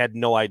McElwain had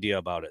no idea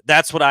about it.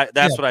 That's what I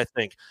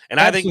think. And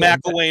I think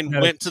McElwain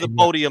went to the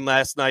podium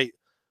last night,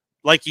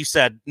 like you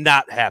said,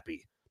 not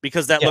happy,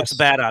 because that looks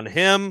bad on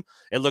him.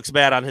 It looks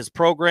bad on his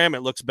program.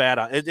 It looks bad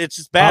on it's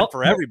just bad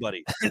for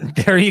everybody.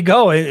 There you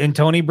go. And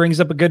Tony brings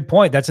up a good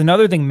point. That's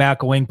another thing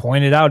McElwain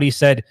pointed out. He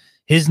said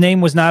his name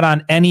was not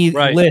on any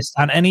list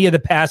on any of the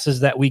passes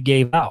that we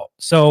gave out.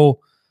 So,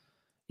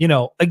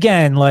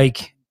 again,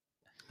 like,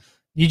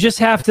 you just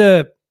have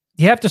to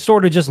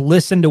sort of just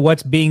listen to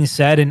what's being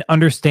said and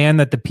understand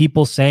that the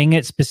people saying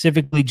it,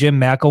 specifically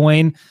Jim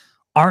McElwain,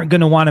 aren't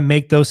going to want to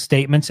make those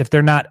statements if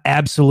they're not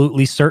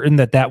absolutely certain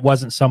that that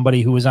wasn't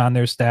somebody who was on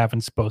their staff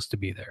and supposed to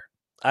be there.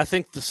 I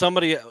think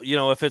somebody,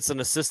 if it's an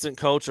assistant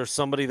coach or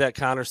somebody that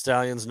Connor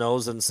Stalions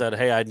knows and said,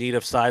 "Hey, I need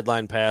a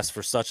sideline pass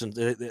for such," and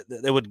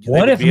they would be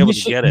able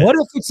to get it. What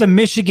if it's a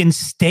Michigan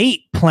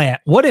State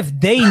plant? What if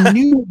they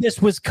knew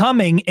this was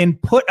coming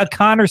and put a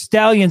Connor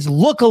Stalions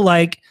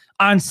lookalike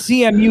on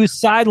CMU's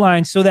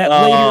sideline so that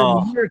later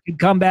in the year could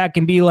come back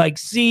and be like,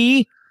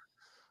 "See,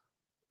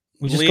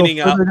 we just go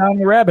further down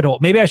the rabbit hole."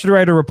 Maybe I should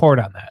write a report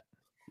on that.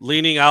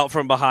 Leaning out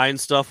from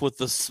behind stuff with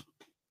this.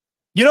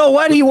 You know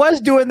what? He was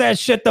doing that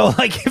shit though.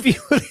 Like if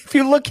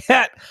you look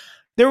at,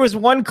 there was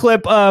one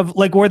clip of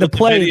like where the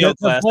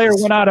player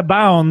went out of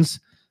bounds.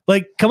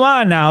 Like, come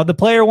on now, the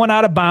player went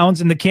out of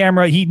bounds and the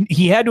camera.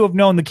 He had to have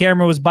known the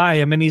camera was by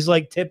him, and he's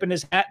like tipping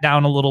his hat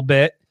down a little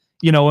bit,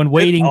 and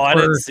waiting. I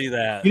didn't see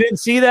that. You didn't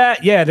see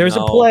that? Yeah, there's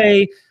a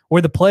play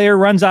where the player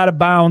runs out of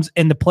bounds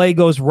and the play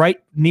goes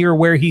right near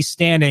where he's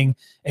standing,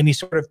 and he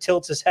sort of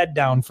tilts his head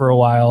down for a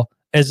while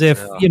as if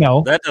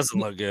that doesn't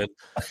look good.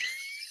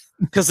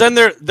 Because then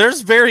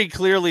there's very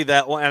clearly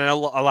that one, and a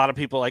lot of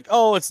people are like,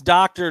 oh, it's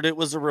doctored. It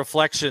was a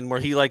reflection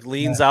where he like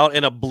leans out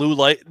in a blue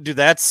light. Dude,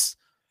 it's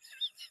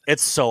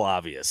so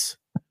obvious.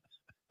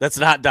 That's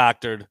not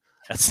doctored.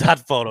 That's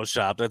not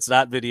Photoshop. That's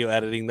not video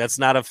editing. That's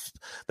not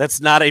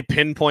a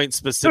pinpoint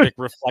specific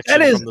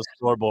reflection from the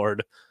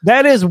scoreboard.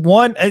 That is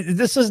one.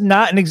 This is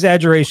not an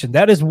exaggeration.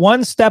 That is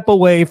one step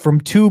away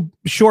from two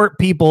short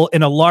people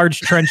in a large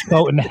trench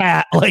coat and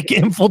hat, like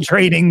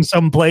infiltrating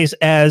someplace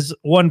as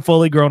one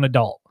fully grown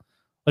adult.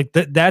 Like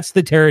that's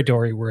the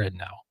territory we're in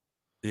now.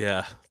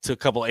 Yeah, to a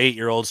couple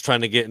 8-year-olds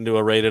trying to get into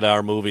a rated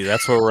R movie.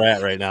 That's where we're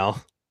at right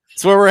now.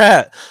 That's where we're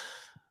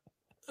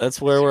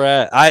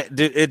at.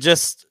 It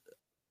just,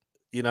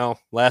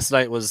 last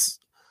night was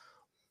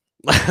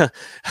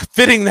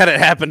fitting that it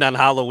happened on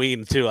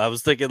Halloween too. I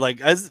was thinking like,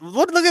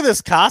 look at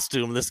this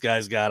costume this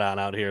guy's got on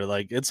out here.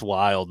 Like, it's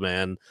wild,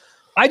 man.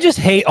 I just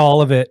hate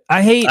all of it.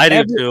 I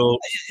do too.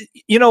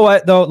 You know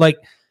what though? Like,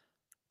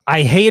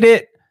 I hate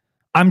it.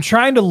 I'm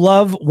trying to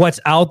love what's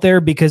out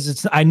there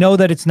because I know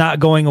that it's not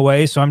going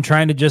away. So I'm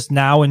trying to just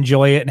now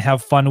enjoy it and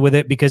have fun with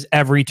it because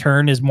every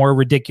turn is more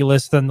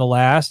ridiculous than the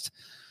last.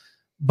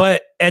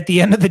 But at the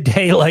end of the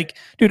day, like,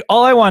 dude,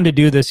 all I wanted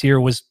to do this year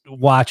was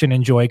watch and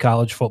enjoy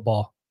college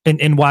football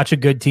and watch a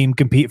good team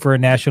compete for a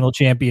national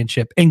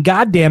championship. And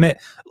God damn it,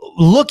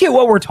 look at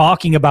what we're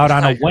talking about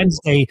on a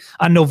Wednesday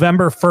on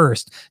November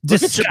 1st.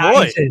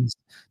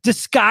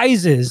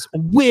 Disguises,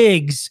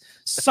 wigs,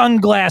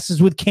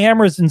 sunglasses with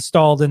cameras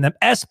installed in them,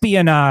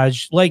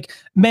 espionage, like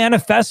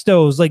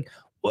manifestos. Like,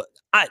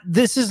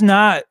 this is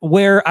not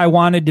where I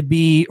wanted to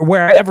be or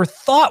where I ever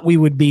thought we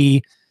would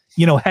be,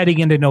 heading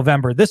into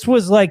November. This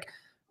was like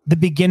the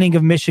beginning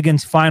of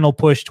Michigan's final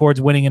push towards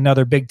winning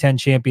another Big Ten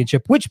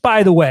championship, which,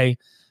 by the way,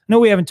 I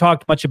know we haven't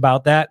talked much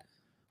about that.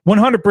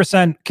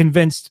 100%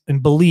 convinced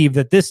and believe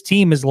that this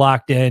team is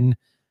locked in.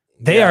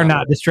 They are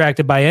not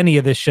distracted by any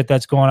of this shit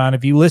that's going on.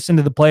 If you listen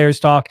to the players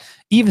talk,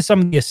 even some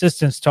of the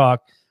assistants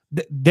talk,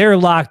 they're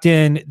locked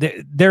in.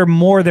 They're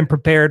more than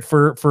prepared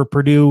for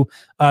Purdue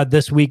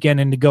this weekend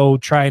and to go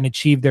try and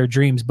achieve their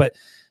dreams. But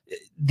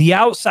the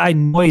outside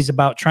noise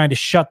about trying to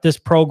shut this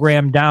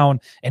program down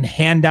and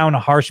hand down a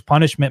harsh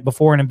punishment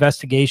before an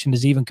investigation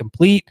is even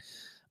complete,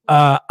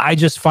 I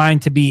just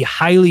find to be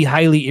highly,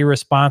 highly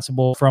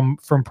irresponsible from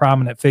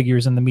prominent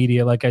figures in the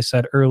media, like I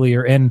said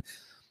earlier. And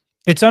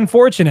it's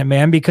unfortunate,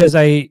 man, because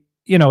it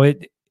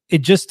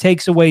just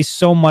takes away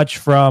so much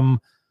from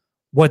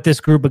what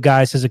this group of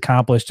guys has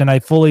accomplished. And I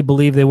fully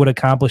believe they would have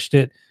accomplished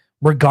it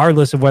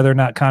regardless of whether or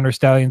not Connor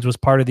Stalions was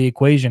part of the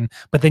equation.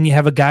 But then you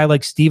have a guy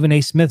like Stephen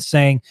A. Smith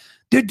saying,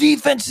 the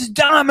defense is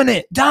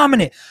dominant.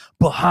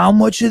 But how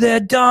much of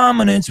that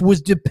dominance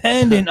was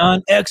dependent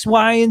on X,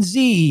 Y, and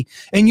Z?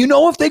 And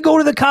if they go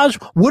to the college,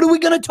 what are we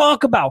going to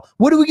talk about?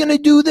 What are we going to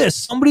do this?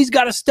 Somebody's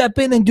got to step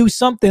in and do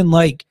something.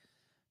 Like,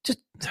 just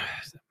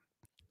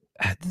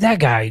that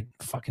guy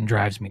fucking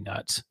drives me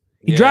nuts.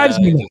 He drives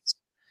me nuts.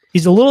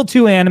 He's a little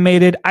too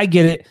animated. I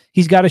get it.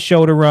 He's got a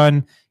show to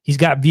run. He's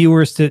got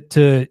viewers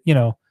to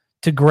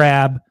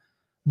grab.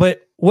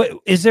 But what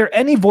is there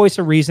any voice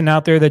of reason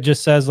out there that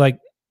just says like,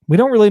 we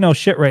don't really know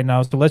shit right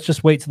now, so let's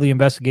just wait till the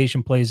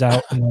investigation plays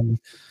out and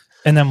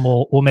then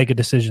we'll make a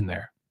decision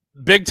there.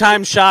 Big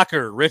time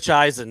shocker. Rich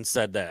Eisen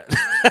said that.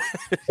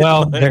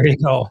 Well, there you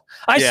go.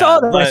 I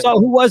saw that. I saw,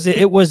 who was it?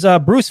 It was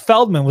Bruce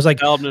Feldman was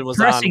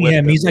pressing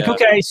him. He's like,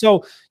 okay,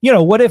 so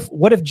what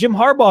if Jim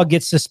Harbaugh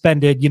gets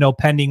suspended,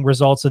 pending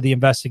results of the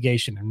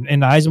investigation?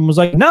 And Eisen was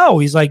like, no.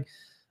 He's like,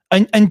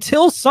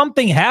 until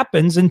something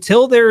happens,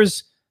 until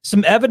there's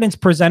some evidence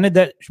presented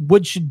that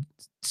should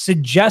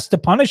suggest a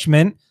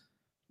punishment,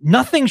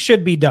 nothing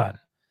should be done.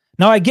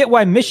 Now, I get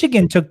why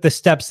Michigan took the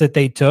steps that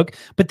they took,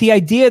 but the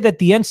idea that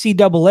the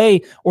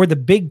NCAA or the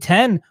Big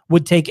Ten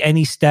would take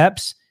any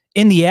steps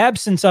in the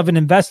absence of an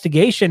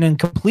investigation and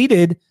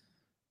completed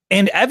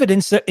and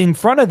evidence in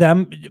front of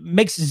them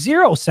makes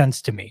zero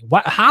sense to me.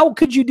 How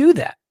could you do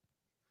that?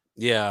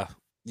 Yeah.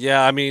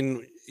 I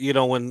mean,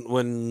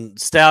 when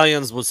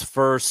Stalions was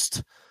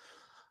first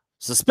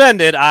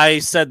suspended, I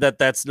said that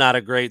that's not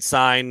a great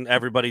sign.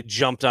 Everybody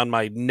jumped on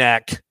my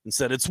neck and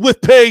said, it's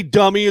with pay,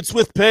 dummy. It's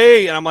with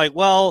pay. And I'm like,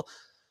 well,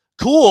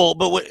 cool,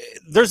 but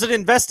there's an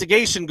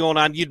investigation going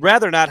on. You'd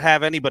rather not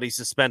have anybody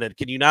suspended.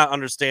 Can you not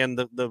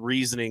understand the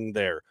reasoning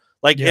there?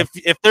 Like,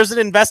 if there's an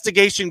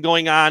investigation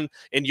going on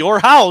in your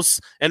house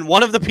and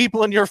one of the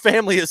people in your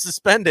family is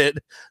suspended,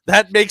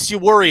 that makes you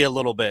worry a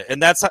little bit.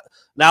 And that's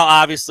now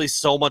obviously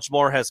so much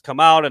more has come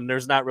out, and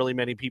there's not really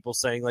many people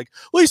saying like,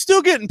 well, he's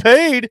still getting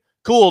paid.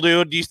 Cool,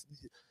 dude.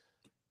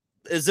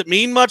 Does it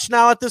mean much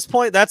now at this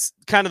point? That's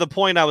kind of the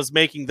point I was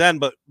making then.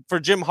 But for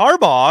Jim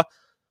Harbaugh,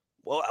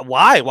 well,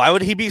 why? Why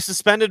would he be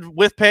suspended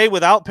with pay,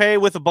 without pay,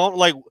 with a bone?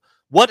 Like,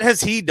 what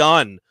has he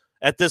done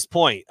at this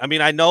point? I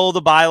mean, I know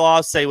the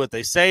bylaws say what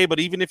they say, but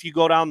even if you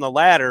go down the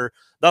ladder,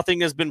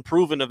 nothing has been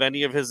proven of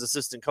any of his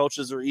assistant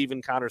coaches or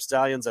even Connor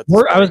Stalions at this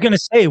point. I was going to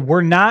say,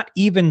 we're not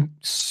even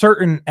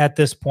certain at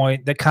this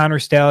point that Connor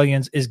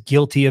Stalions is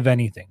guilty of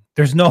anything.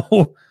 There's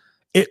no,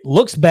 it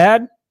looks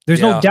bad. There's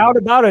no doubt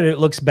about it. It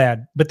looks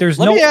bad, but there's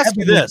no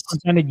evidence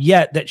presented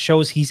yet that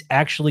shows he's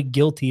actually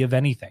guilty of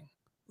anything.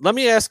 Let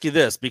me ask you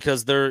this,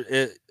 because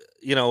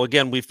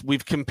again,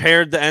 we've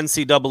compared the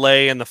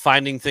NCAA and the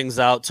finding things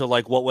out to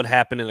like what would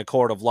happen in a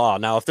court of law.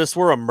 Now, if this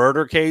were a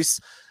murder case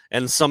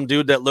and some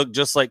dude that looked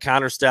just like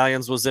Connor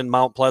Stalions was in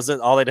Mount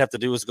Pleasant, all they'd have to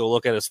do is go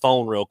look at his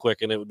phone real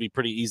quick, and it would be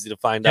pretty easy to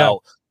find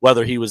out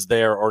whether he was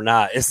there or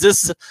not. Is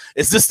this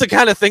the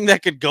kind of thing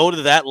that could go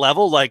to that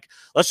level? Like,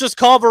 let's just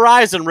call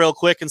Verizon real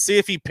quick and see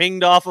if he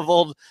pinged off of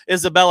old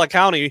Isabella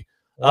County.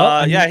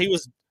 Well, he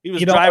was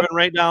driving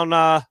right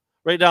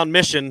down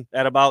Mission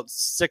at about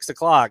 6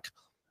 o'clock.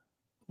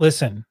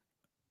 Listen,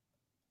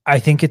 I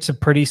think it's a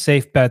pretty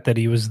safe bet that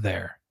he was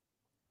there.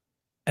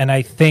 And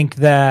I think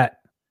that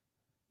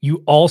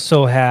you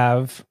also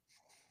have,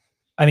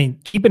 I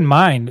mean, keep in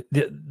mind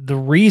the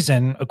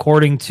reason,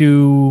 according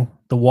to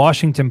the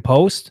Washington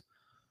Post,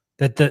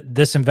 that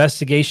this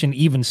investigation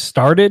even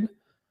started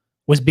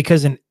was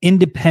because an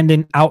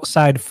independent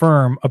outside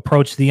firm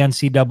approached the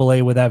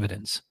NCAA with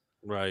evidence.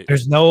 Right.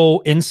 There's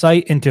no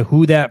insight into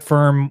who that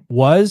firm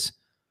was,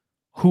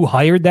 who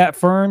hired that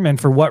firm, and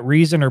for what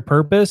reason or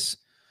purpose.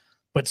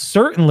 But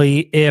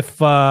certainly if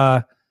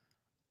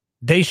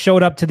they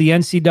showed up to the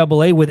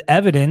NCAA with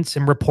evidence,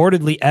 and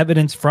reportedly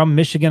evidence from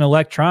Michigan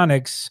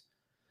Electronics,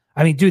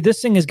 I mean, dude,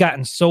 this thing has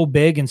gotten so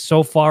big and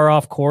so far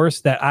off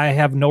course that I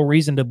have no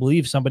reason to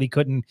believe somebody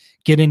couldn't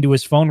get into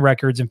his phone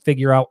records and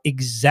figure out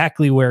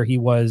exactly where he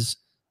was.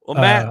 Well,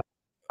 Matt,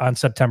 on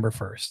September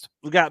 1st.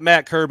 We got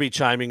Matt Kirby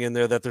chiming in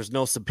there that there's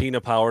no subpoena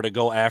power to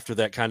go after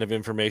that kind of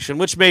information,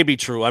 which may be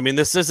true. I mean,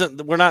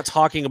 we're not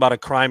talking about a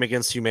crime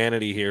against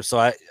humanity here. So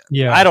I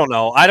don't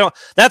know.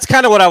 That's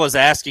kind of what I was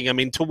asking. I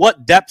mean, to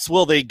what depths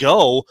will they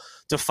go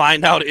to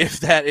find out if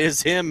that is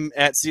him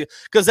at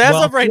because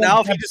of right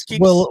now, if he just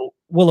keeps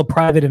will a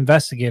private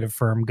investigative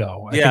firm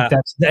go? I think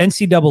that's the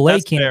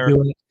NCAA can't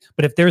do it.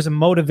 But if there's a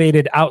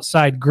motivated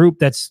outside group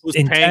that's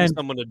paying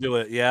someone to do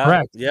it,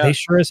 correct. Yeah, they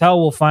sure as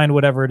hell will find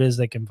whatever it is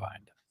they can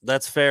find.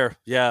 That's fair.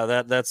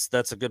 Yeah,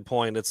 that's a good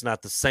point. It's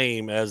not the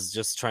same as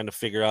just trying to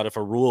figure out if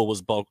a rule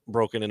was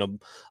broken in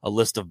a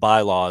list of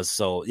bylaws.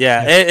 So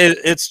yeah,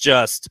 it's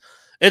just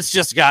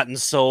gotten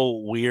so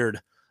weird.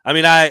 I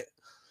mean, I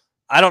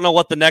don't know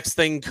what the next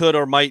thing could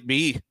or might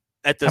be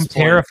at this point.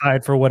 I'm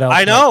terrified for what else.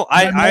 I know.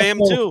 I am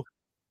too.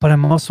 But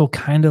I'm also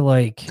kind of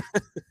like,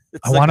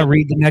 I want to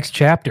read the next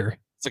chapter.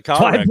 It's a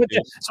comic.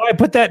 So I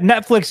put that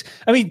Netflix.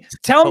 I mean,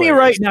 tell me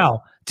right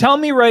now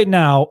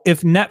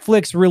if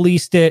Netflix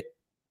released it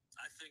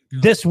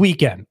this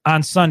weekend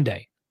on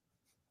Sunday.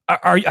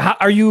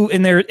 Are you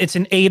in there? It's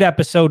an 8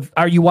 episode.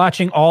 Are you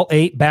watching all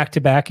 8 back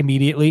to back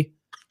immediately?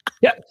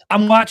 Yeah,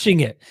 I'm watching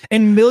it,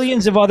 and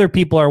millions of other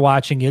people are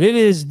watching it. It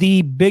is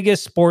the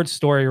biggest sports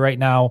story right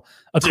now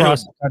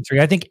across the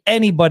country. I think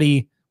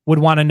anybody would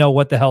want to know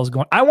what the hell's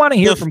going on. I want to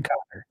hear from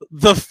Connor.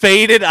 The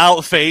faded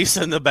out face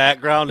in the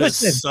background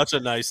is such a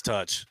nice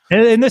touch.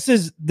 And this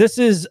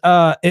is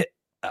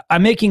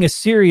I'm making a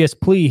serious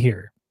plea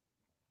here.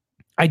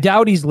 I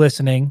doubt he's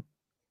listening.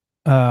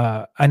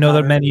 I know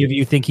that many of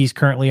you think he's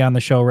currently on the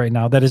show right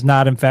now. That is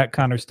not, in fact,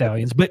 Connor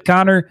Stalions. But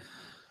Connor,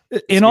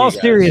 in all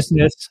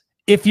seriousness,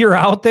 if you're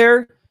out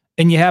there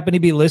and you happen to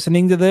be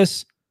listening to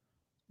this,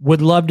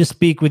 would love to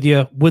speak with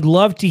you. Would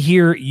love to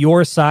hear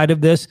your side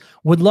of this.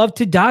 Would love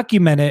to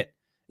document it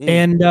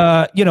and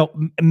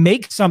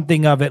make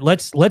something of it.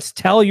 Let's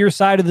tell your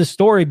side of the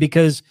story,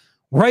 because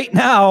right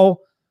now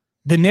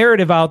the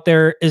narrative out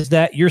there is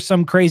that you're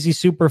some crazy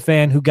super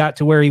fan who got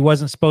to where he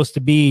wasn't supposed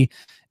to be,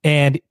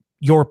 and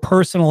your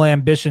personal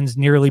ambitions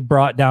nearly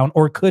brought down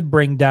or could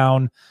bring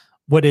down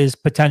what is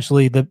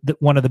potentially the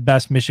one of the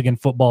best Michigan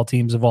football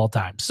teams of all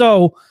time.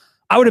 So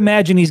I would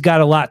imagine he's got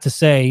a lot to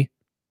say.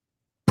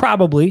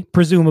 Probably,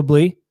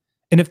 presumably.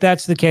 And if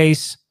that's the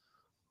case,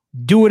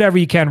 do whatever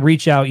you can.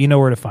 Reach out. You know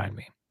where to find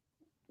me.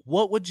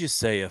 What would you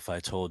say if I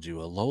told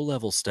you a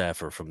low-level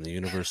staffer from the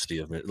University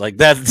of like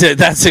that?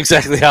 That's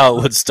exactly how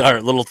it would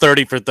start. Little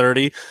 30 for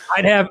 30.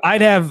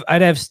 I'd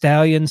have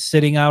Stalions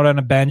sitting out on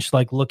a bench,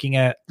 like looking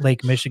at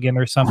Lake Michigan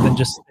or something,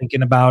 just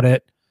thinking about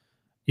it,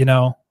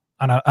 on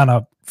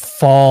a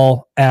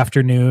fall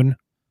afternoon.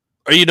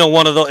 Or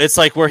one of those. It's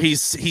like where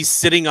he's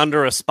sitting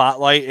under a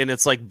spotlight and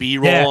it's like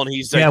B-roll, and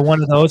he's like,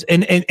 one of those.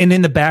 And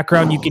in the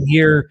background you can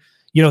hear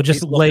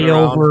just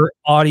layover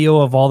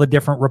audio of all the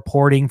different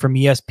reporting from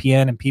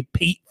ESPN and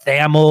Pete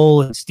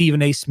Thamel and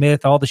Stephen A.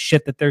 Smith, all the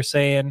shit that they're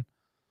saying.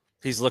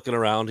 He's looking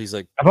around. He's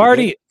like, I've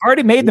already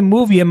made the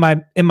movie in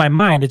my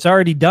mind. It's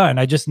already done.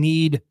 I just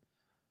need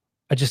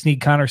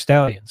Connor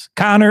Stalions.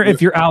 Connor,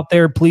 if you're out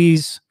there,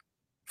 please,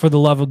 for the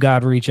love of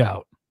God, reach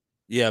out.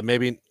 Yeah,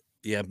 maybe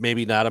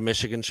not a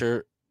Michigan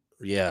shirt.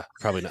 Yeah,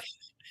 probably not.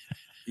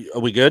 Are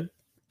we good?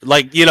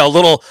 Like,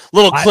 little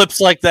clips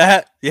like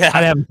that. Yeah.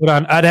 I'd have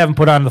him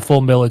put on the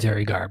full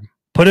military garb.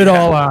 Put it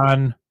all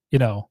on,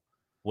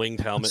 winged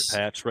helmet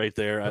patch right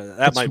there.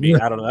 That might be,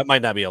 I don't know. That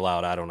might not be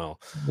allowed. I don't know.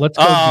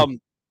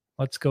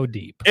 Let's go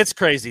deep. It's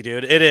crazy,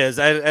 dude. It is.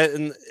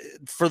 And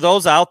for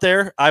those out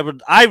there,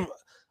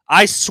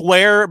 I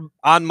swear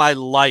on my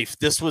life,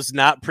 this was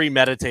not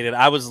premeditated.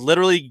 I was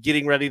literally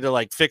getting ready to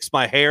like fix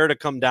my hair to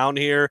come down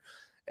here.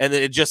 And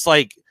it just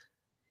like,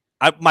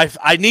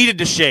 I needed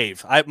to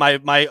shave.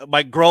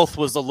 My growth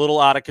was a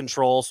little out of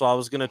control, so I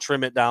was gonna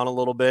trim it down a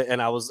little bit.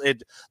 And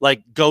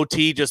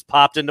goatee just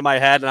popped into my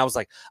head, and I was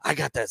like, I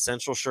got that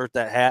Central shirt,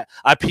 that hat.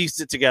 I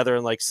pieced it together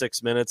in like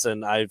 6 minutes,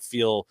 and I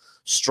feel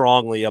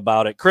strongly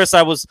about it. Chris,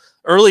 I was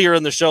earlier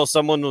in the show.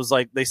 Someone was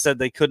like, they said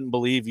they couldn't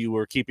believe you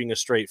were keeping a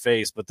straight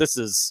face, but this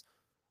is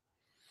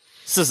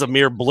a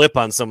mere blip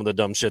on some of the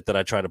dumb shit that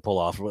I try to pull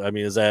off. I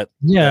mean, is that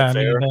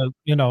fair?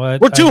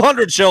 We're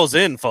 200 shows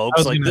in,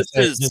 folks. Like this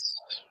is.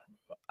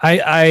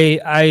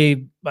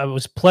 I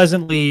was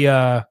pleasantly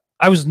I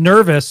was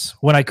nervous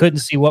when I couldn't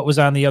see what was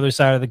on the other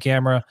side of the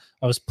camera.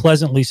 I was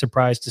pleasantly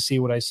surprised to see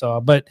what I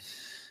saw. But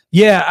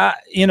yeah,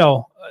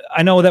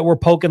 I know that we're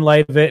poking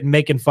light of it and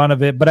making fun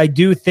of it, but I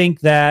do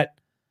think that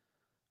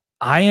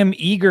I am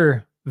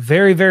eager,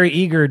 very, very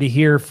eager to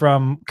hear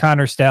from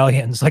Connor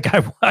Stalions. Like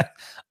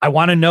I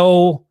want to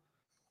know,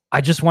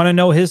 I just want to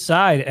know his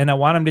side, and I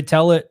want him to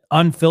tell it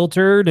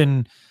unfiltered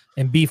and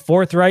be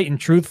forthright and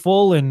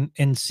truthful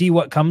and see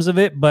what comes of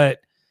it. But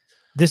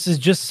this is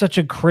just such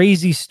a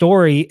crazy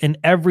story, and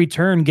every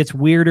turn gets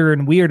weirder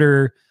and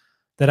weirder,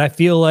 that I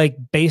feel like,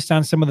 based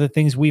on some of the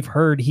things we've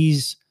heard,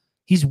 he's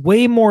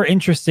way more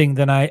interesting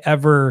than I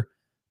ever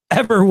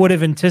would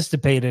have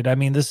anticipated. I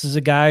mean, this is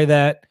a guy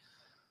that,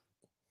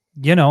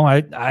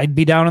 I'd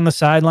be down on the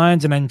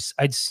sidelines and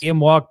I'd see him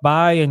walk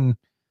by and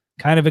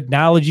kind of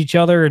acknowledge each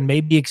other and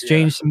maybe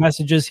exchange some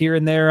messages here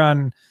and there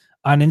on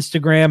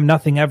Instagram.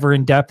 Nothing ever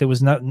in depth. It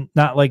was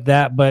not like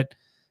that, but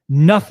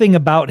nothing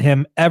about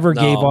him ever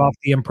gave off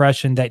the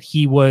impression that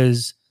he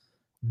was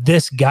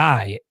this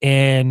guy.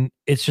 And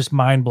it's just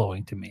mind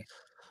blowing to me.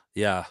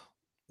 Yeah.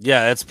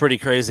 Yeah. It's pretty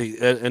crazy.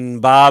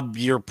 And Bob,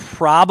 you're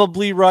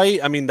probably right.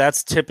 I mean,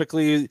 that's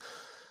typically,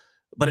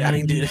 but I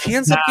mean, dude, if he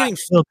ends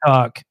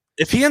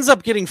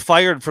up getting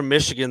fired from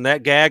Michigan,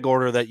 that gag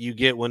order that you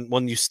get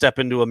when you step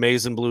into a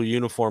maize and blue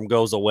uniform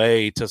goes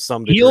away to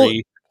some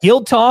degree.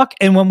 He'll talk,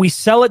 and when we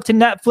sell it to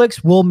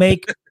Netflix, we'll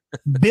make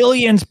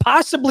billions,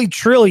 possibly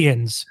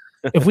trillions,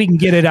 if we can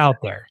get it out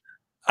there.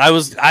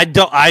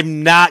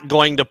 I'm not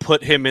going to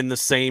put him in the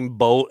same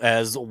boat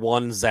as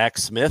one Zach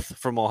Smith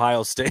from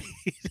Ohio State.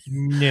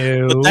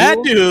 No. But that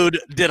dude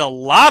did a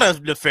lot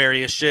of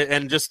nefarious shit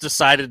and just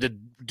decided to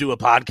do a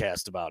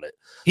podcast about it.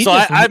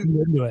 I'm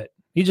into it.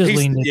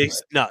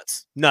 He's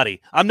nuts,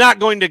 nutty. I'm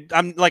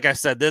like I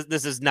said,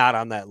 this is not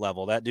on that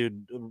level. That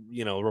dude,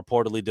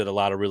 reportedly did a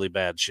lot of really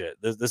bad shit.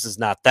 This is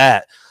not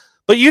that,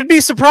 but you'd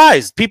be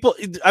surprised. People,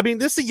 I mean,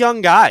 this is a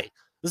young guy.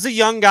 This is a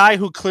young guy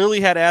who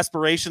clearly had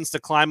aspirations to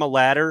climb a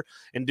ladder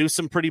and do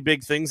some pretty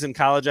big things in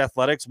college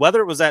athletics,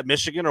 whether it was at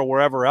Michigan or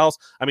wherever else.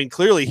 I mean,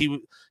 clearly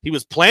he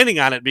was planning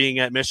on it being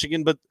at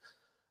Michigan, but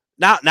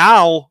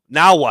now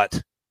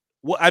what?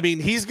 Well, I mean,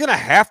 he's going to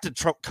have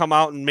to come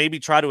out and maybe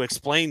try to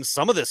explain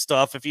some of this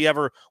stuff if he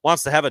ever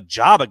wants to have a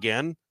job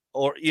again.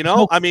 Or,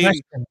 I mean,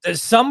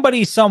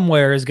 somebody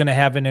somewhere is going to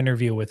have an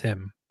interview with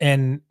him,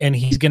 and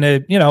he's going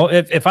to,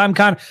 if I'm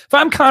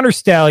Connor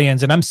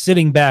Stalions and I'm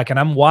sitting back and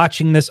I'm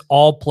watching this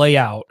all play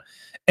out,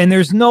 and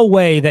there's no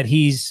way that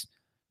he's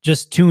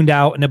just tuned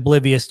out and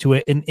oblivious to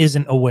it and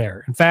isn't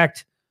aware. In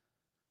fact,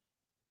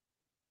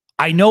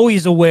 I know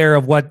he's aware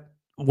of what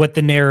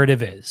the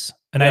narrative is.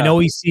 And I know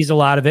he sees a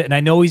lot of it, and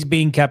I know he's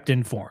being kept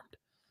informed.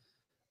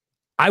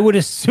 I would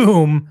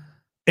assume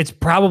it's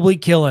probably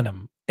killing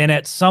him. And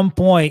at some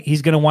point,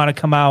 he's going to want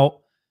to come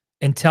out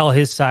and tell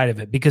his side of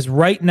it. Because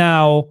right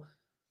now,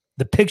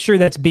 the picture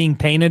that's being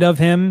painted of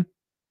him,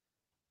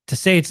 to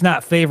say it's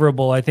not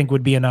favorable, I think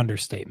would be an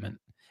understatement.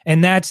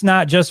 And that's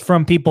not just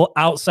from people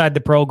outside the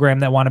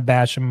program that want to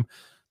bash him.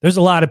 There's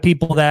a lot of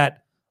people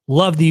that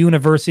love the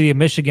University of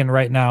Michigan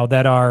right now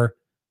that are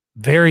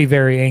very,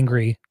 very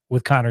angry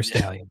with Connor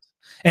Stalions.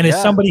 And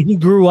as somebody who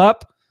grew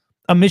up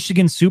a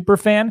Michigan super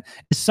fan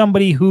is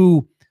somebody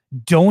who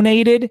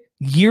donated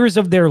years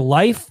of their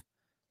life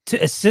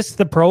to assist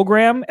the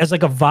program as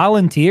like a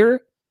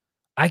volunteer.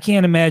 I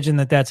can't imagine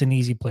that that's an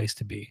easy place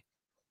to be.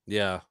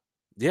 Yeah.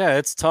 Yeah,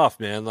 it's tough,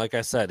 man. Like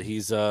I said,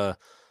 he's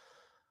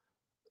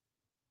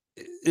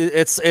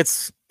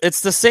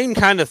it's the same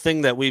kind of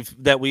thing that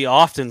we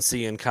often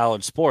see in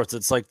college sports.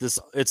 It's like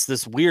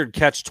this weird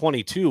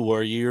catch-22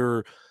 where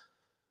you're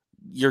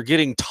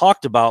getting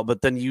talked about,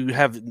 but then you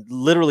have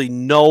literally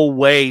no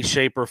way,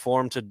 shape, or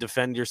form to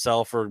defend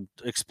yourself or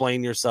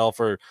explain yourself.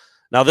 Or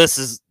now this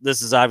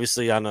is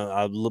obviously on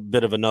a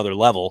bit of another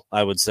level,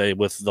 I would say,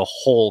 with the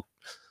whole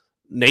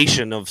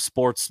nation of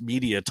sports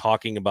media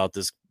talking about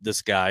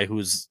this guy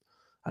who's,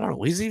 I don't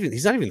know, he's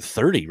not even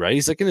 30, right?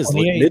 He's like in his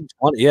late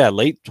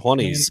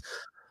 20s.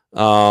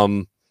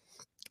 I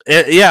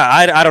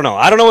don't know.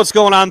 I don't know what's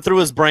going on through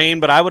his brain,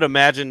 but I would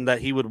imagine that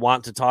he would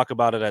want to talk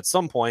about it at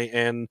some point.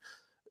 And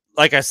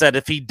like I said,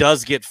 if he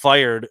does get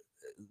fired,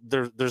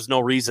 there's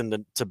no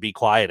reason to be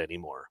quiet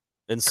anymore.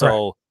 And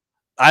so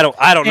correct.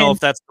 I don't know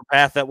if that's the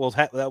path that will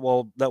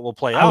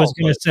play out. I was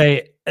going to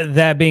say,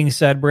 that being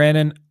said,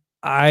 Brandon,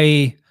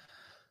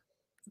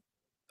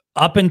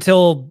 up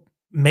until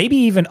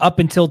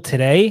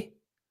today,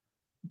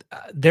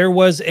 there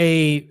was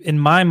in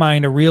my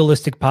mind, a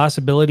realistic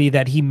possibility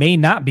that he may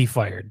not be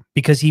fired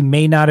because he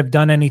may not have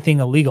done anything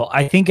illegal.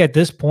 I think at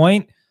this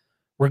point,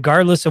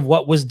 regardless of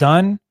what was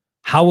done,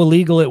 how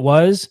illegal it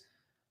was,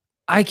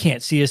 I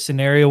can't see a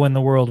scenario in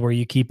the world where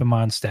you keep him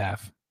on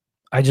staff.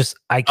 I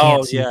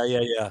can't see.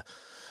 Yeah.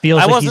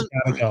 Feels like he's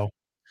got to go.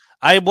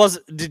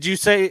 Did you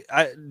say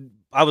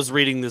I was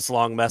reading this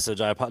long message?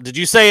 Did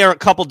you say a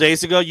couple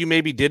days ago you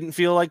maybe didn't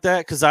feel like that?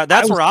 Because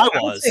that's where I was.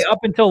 I would say up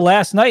until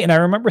last night, and I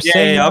remember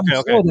saying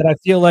that I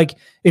feel like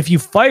if you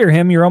fire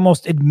him, you're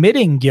almost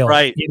admitting guilt,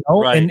 right?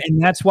 Right.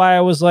 And that's why I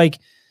was like,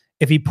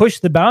 if he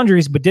pushed the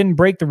boundaries but didn't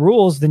break the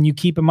rules, then you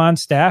keep him on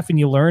staff and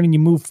you learn and you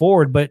move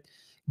forward. But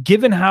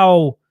given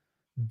how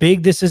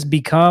big this has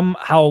become,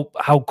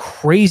 how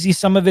crazy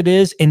some of it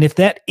is, and if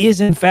that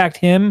is in fact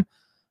him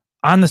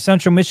on the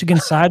Central Michigan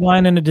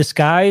sideline in a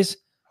disguise,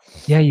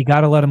 yeah, you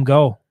got to let him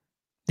go.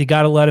 You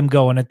got to let him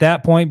go. And at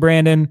that point,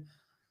 Brandon,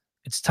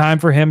 it's time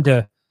for him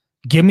to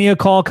give me a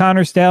call,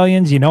 Connor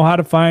Stalions. You know how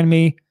to find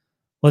me.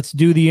 Let's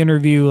do the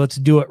interview. Let's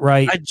do it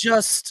right.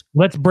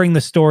 Let's bring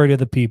the story to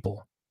the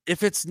people.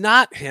 If it's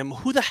not him,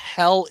 who the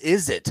hell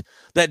is it?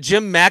 That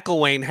Jim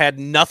McElwain had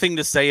nothing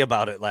to say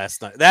about it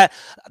last night.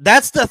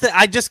 That's the thing.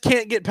 I just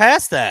can't get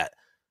past that.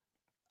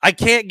 I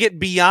can't get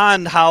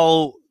beyond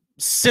how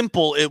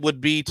simple it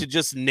would be to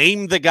just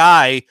name the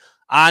guy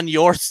on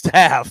your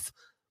staff.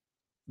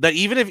 That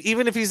even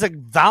if he's a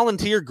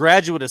volunteer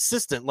graduate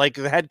assistant, like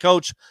the head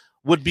coach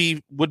would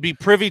be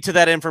privy to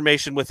that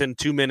information within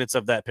 2 minutes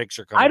of that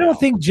picture coming I don't out.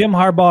 think Jim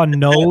Harbaugh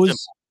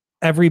knows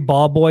every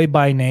ball boy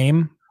by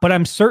name. But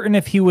I'm certain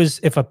if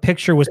a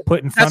picture was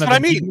put in front of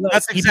him.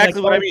 That's exactly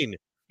what I mean.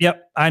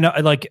 Yep. I know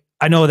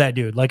that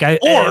dude. I'm not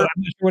sure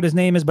what his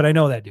name is, but I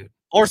know that dude.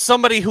 Or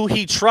somebody who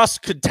he trusts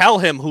could tell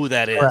him who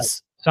that is.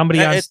 Correct.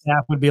 Somebody on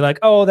staff would be like,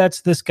 oh,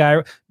 that's this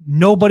guy.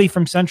 Nobody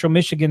from Central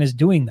Michigan is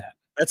doing that.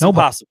 That's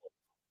impossible.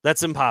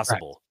 That's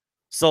impossible. Right.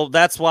 So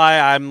that's why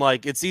I'm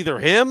like, it's either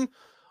him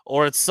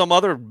or it's some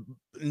other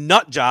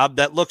nut job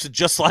that looks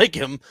just like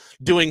him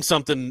doing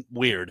something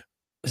weird.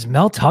 Is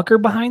Mel Tucker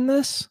behind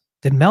this?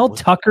 Did Mel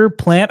Tucker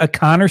plant a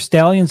Connor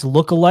Stalions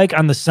lookalike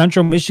on the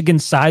Central Michigan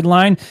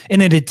sideline in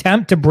an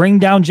attempt to bring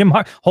down Jim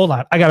Harbaugh? Hold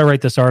on. I got to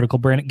write this article,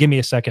 Brandon. Give me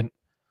a second.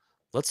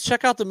 Let's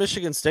check out the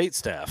Michigan State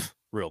staff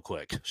real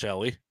quick, shall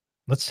we?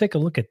 Let's take a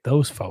look at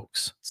those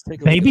folks.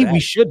 Maybe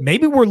we should.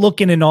 Maybe we're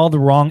looking in all the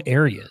wrong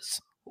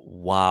areas.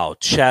 Wow.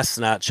 Chess,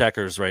 not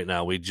checkers right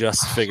now. We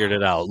just figured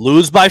it out.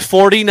 Lose by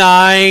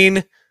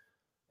 49.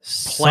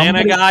 Plan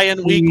a guy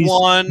in week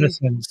one.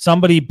 Listen,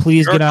 somebody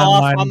please get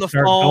online and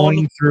start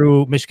going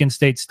through Michigan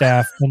State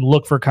staff and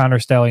look for Connor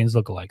Stalions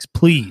lookalikes.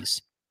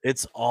 Please.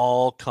 It's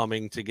all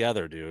coming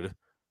together, dude.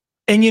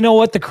 And you know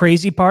what the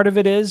crazy part of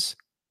it is?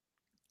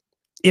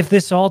 If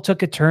this all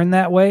took a turn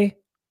that way,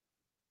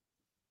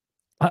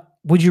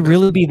 would you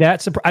really be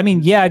that surprised? I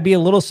mean, yeah, I'd be a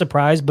little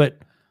surprised, but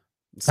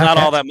it's not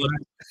all that much.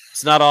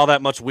 It's not all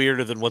that much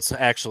weirder than what's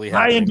actually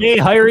happening. Ryan Day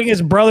hiring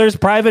his brother's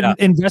private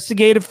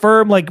investigative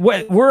firm. Like,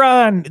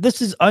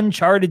 this is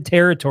uncharted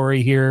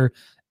territory here.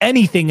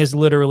 Anything is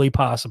literally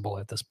possible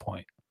at this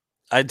point.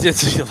 I did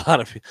see a lot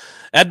of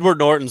Edward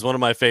Norton's one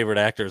of my favorite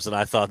actors, and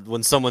I thought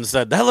when someone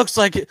said that looks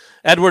like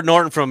Edward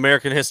Norton from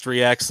American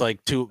History X,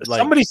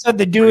 somebody said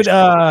the dude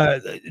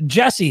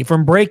Jesse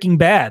from Breaking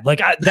Bad,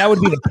 that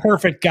would be the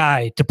perfect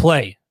guy to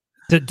play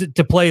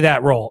to play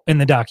that role in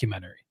the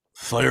documentary.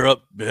 Fire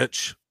up,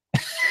 bitch.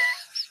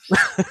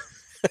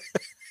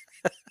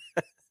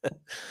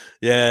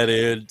 Yeah,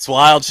 dude, it's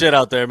wild shit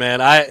out there,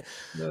 man. I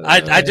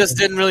just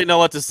didn't really know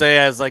what to say.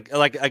 As like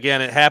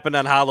again, it happened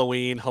on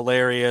Halloween.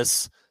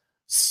 Hilarious.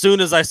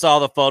 Soon as I saw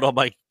the photo, I'm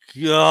like,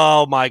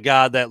 oh my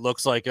god, that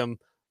looks like him.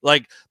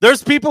 Like,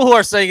 there's people who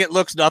are saying it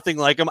looks nothing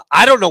like him.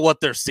 I don't know what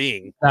they're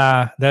seeing.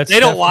 They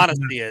don't want to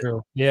see it.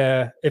 True.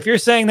 Yeah, if you're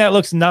saying that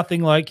looks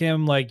nothing like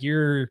him, like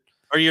you're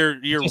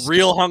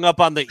real hung up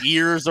on the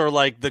ears or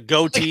like the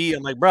goatee.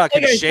 I'm like, bro, I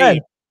can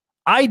shave.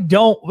 I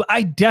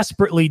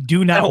desperately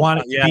do not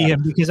want it to be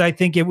him, because I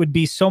think it would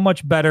be so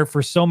much better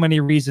for so many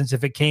reasons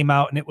if it came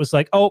out and it was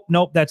like, oh,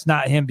 nope, that's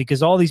not him,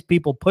 because all these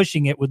people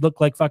pushing it would look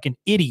like fucking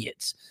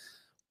idiots.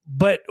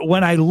 But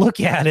when I look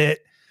at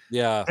it,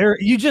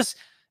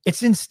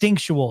 it's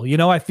instinctual. You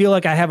know, I feel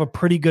like I have a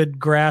pretty good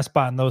grasp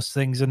on those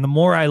things. And the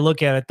more I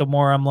look at it, the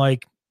more I'm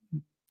like,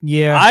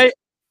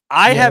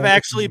 I have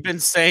actually been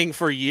saying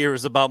for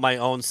years about my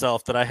own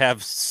self that I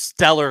have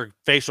stellar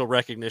facial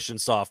recognition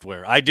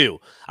software. I do.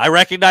 I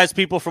recognize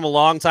people from a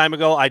long time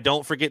ago. I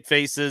don't forget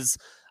faces.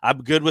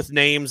 I'm good with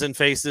names and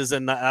faces.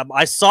 And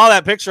I saw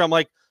that picture. I'm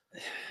like,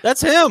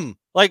 that's him.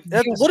 Like,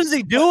 what is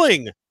he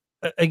doing?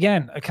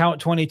 Again, account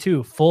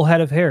 22, full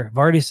head of hair. I've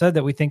already said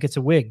that we think it's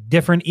a wig.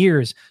 Different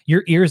ears.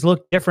 Your ears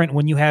look different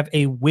when you have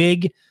a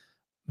wig,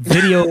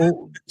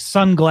 video,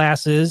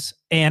 sunglasses,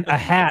 and a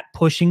hat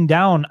pushing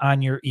down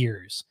on your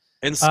ears.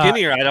 And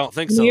skinnier, I don't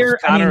think so.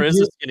 Connor is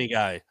a skinny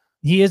guy.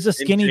 He is a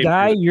skinny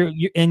guy.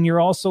 You're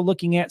also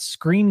looking at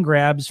screen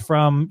grabs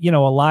from, a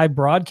live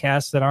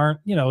broadcast that aren't,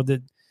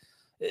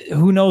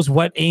 who knows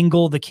what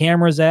angle the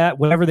camera's at,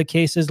 whatever the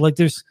case is. Like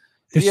there's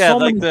so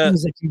many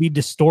things that can be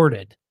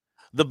distorted.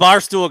 The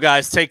Barstool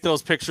guys take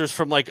those pictures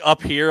from like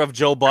up here of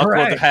Joe Buck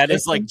where the head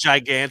is like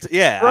gigantic.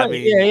 Yeah. Right. I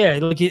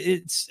mean, Like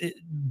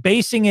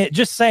basing it,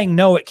 just saying,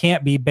 no, it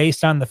can't be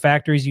based on the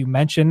factors you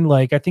mentioned.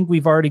 Like, I think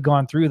we've already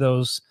gone through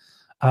those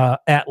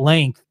at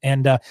length.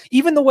 And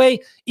even the way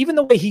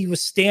he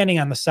was standing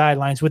on the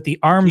sidelines with the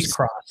arms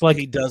crossed, like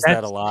he does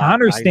that a lot.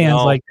 Connor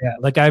stands like that.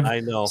 Like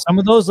I know some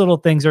of those little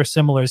things are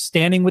similar.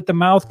 Standing with the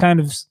mouth kind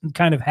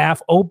of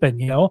half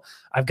open.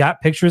 I've got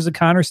pictures of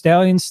Connor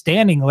Stalions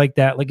standing like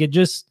that. Like it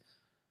just.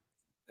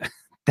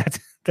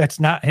 That's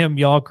not him,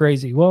 y'all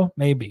crazy. Well,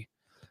 maybe.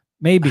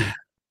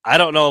 I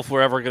don't know if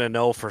we're ever going to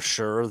know for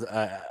sure.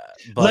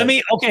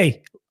 But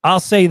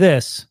I'll say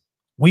this.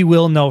 We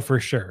will know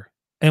for sure.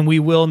 And we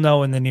will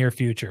know in the near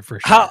future for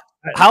sure.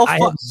 I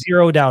have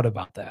zero doubt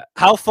about that.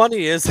 How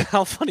funny is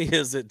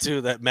it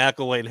too that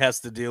McElwain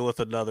has to deal with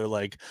another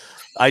like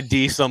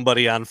ID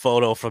somebody on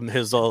photo from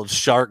his old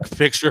shark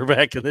picture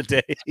back in the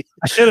day?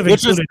 I should have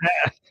included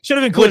that. Should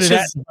have included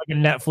that in like a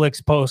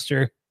Netflix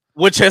poster.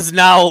 Which has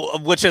now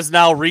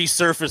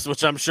resurfaced,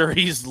 which I'm sure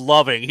he's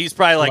loving. He's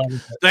probably like,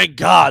 thank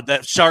God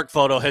that shark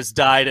photo has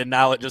died, and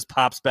now it just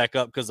pops back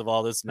up because of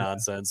all this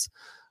nonsense.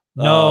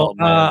 No,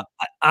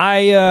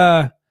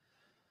 I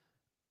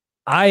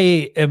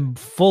am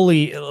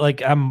fully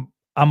like I'm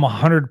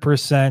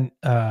 100%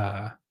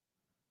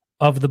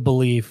 of the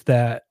belief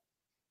that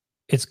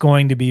it's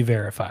going to be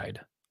verified.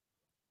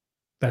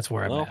 That's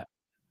where I'm at.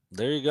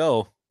 There you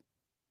go.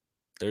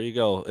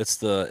 It's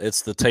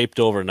the taped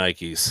over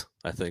Nikes.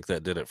 I think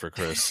that did it for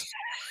Chris.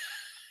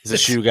 He's a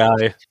shoe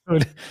guy.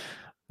 Dude,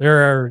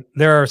 there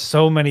are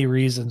so many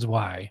reasons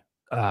why.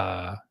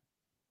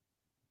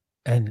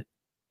 And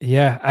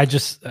yeah,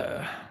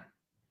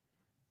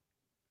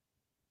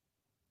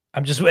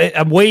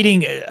 I'm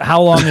waiting.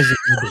 How long is it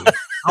going to be?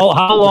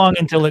 How long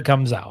until it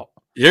comes out?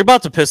 You're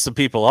about to piss some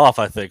people off,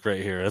 I think,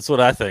 right here. That's what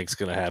I think is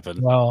going to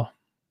happen. Well,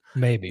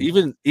 maybe.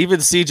 Even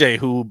CJ,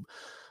 who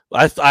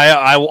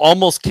I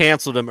almost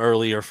canceled him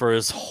earlier for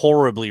his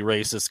horribly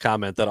racist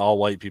comment that all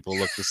white people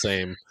look the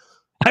same.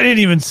 I didn't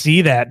even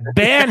see that.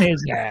 Ban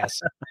his ass.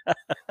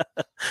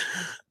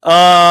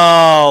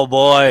 Oh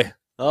boy.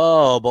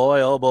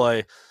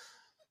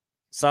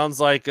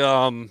 Sounds like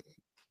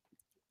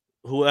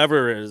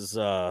whoever is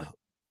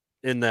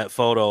in that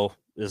photo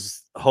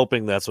is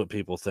hoping that's what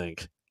people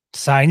think.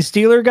 Sign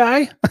stealer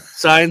guy?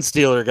 Sign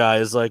stealer guy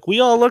is like, we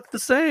all look the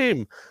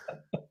same.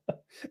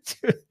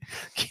 Dude,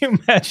 can you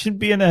imagine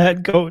being a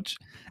head coach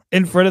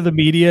in front of the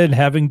media and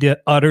having to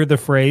utter the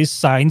phrase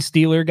sign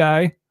stealer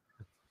guy?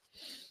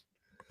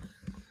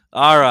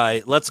 All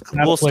right,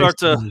 we'll start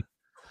to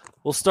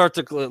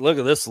look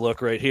at this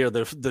look right here.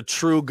 The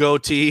true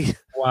goatee.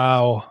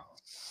 Wow.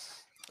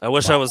 I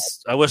wish I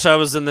was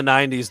in the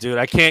 90s, dude.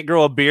 I can't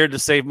grow a beard to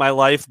save my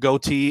life.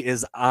 Goatee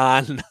is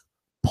on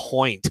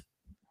point.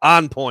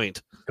 On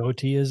point.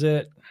 Goatee is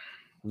it?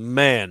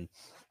 Man.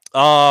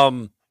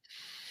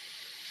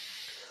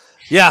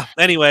 Yeah,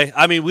 anyway,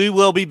 I mean, we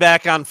will be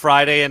back on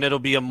Friday, and it'll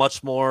be a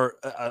much more,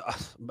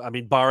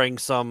 barring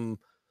some,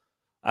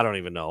 I don't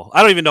even know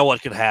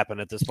what could happen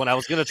at this point. I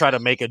was going to try to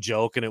make a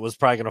joke, and it was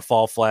probably going to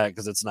fall flat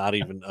because it's not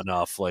even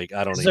enough. Like,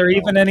 I don't know. Is there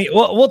even any,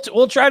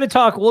 we'll try to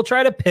talk, we'll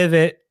try to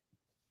pivot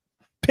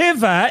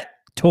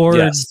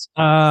towards,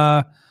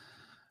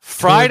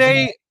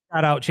 Friday.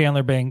 Shout out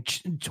Chandler Bing,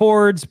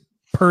 towards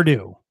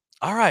Purdue.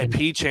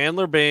 R.I.P.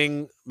 Chandler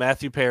Bing,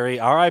 Matthew Perry.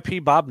 R.I.P.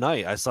 Bob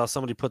Knight. I saw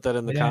somebody put that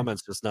in the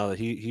comments just now that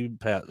he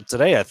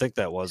today. I think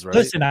that was right.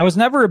 Listen, I was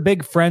never a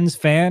big Friends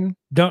fan.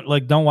 Don't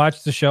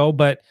watch the show,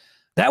 but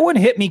that one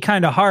hit me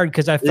kind of hard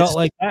because I felt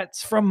like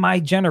that's from my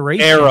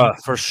generation era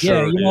for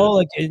sure.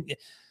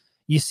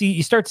 Yeah,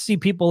 you start to see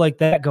people like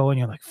that go, and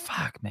you're like,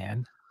 fuck,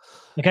 man.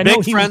 Like I Big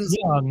know he Friends, was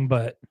young,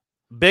 but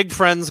big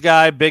Friends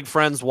guy, big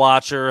Friends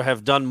watcher,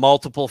 have done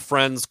multiple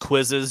Friends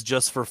quizzes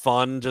just for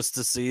fun, just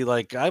to see.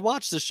 Like, I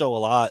watch this show a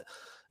lot.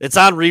 It's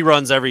on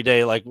reruns every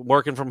day. Like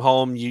working from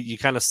home, you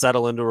kind of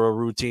settle into a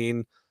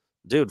routine.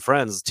 Dude,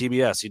 Friends,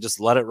 TBS, you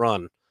just let it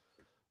run.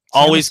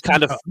 Always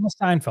kind of. I'm a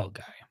Seinfeld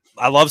guy.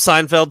 I love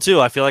Seinfeld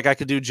too. I feel like I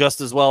could do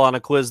just as well on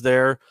a quiz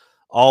there.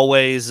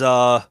 Always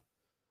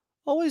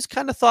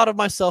kind of thought of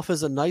myself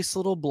as a nice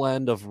little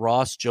blend of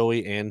Ross,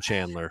 Joey, and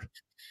Chandler.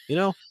 You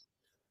know,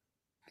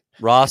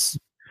 Ross,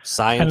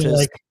 scientist,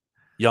 like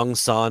young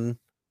son,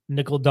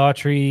 Nickel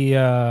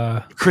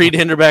Daughtry, Creed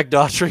Hinderback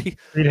Daughtry,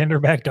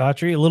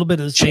 a little bit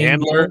of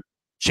the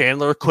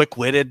Chandler,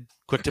 quick-witted,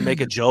 quick to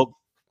make a joke.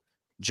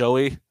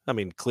 Joey, I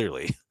mean,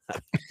 clearly,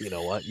 you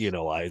know what? You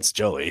know why it's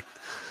Joey.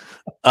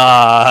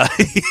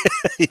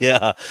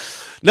 Yeah.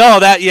 No,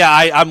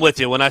 I'm with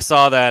you. When I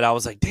saw that, I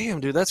was like, damn,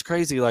 dude, that's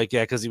crazy. Like,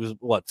 yeah, because he was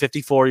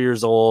 54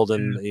 years old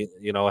and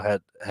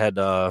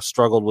had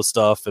struggled with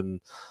stuff,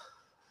 and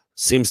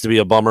seems to be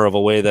a bummer of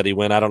a way that he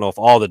went. I don't know if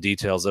all the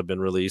details have been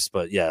released,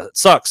 but yeah, it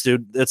sucks,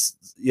 dude. It's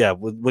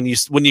when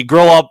you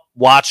grow up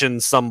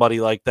watching somebody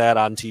like that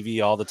on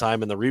TV all the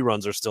time, and the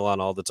reruns are still on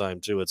all the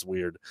time too. It's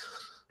weird.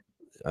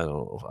 I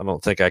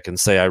don't think I can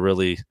say I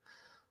really.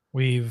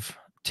 We've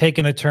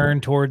taken a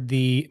turn toward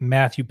the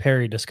Matthew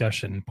Perry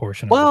discussion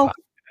portion of the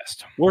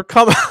podcast.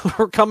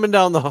 We're coming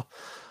down the.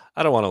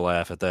 I don't want to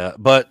laugh at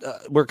that, but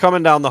we're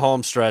coming down the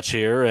home stretch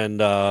here, and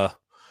we're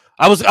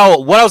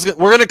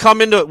going to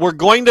come into it. We're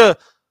going to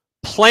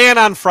plan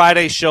on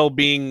Friday's show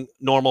being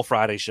normal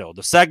Friday show.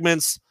 The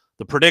segments,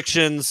 the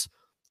predictions,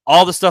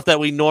 all the stuff that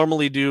we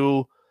normally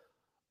do.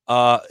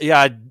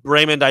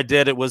 Raymond, I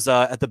did. It was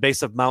at the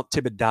base of Mount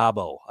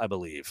Tibidabo, I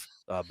believe,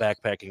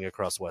 backpacking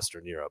across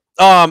Western Europe.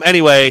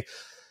 Anyway,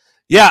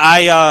 yeah,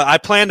 I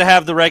plan to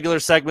have the regular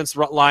segments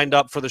lined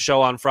up for the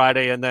show on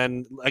Friday, and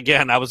then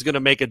again, I was going to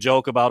make a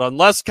joke about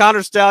unless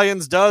Connor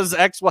Stalions does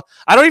X, Y.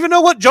 I don't even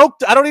know what joke.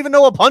 I don't even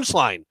know a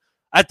punchline.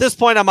 At this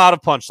point, I'm out of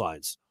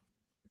punchlines.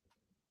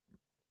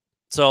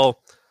 So,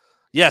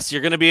 yes,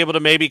 you're going to be able to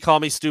maybe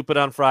call me stupid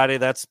on Friday.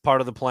 That's part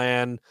of the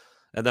plan.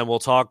 And then we'll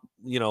talk,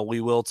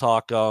 we will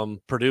talk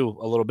Purdue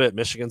a little bit.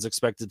 Michigan's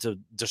expected to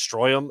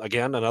destroy them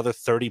again, another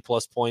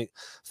 30-plus point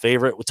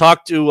favorite. We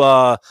talked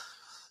to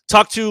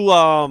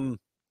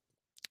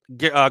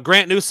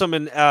Grant Newsome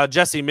and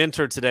Jesse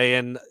Minter today,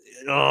 and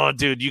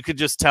dude, you could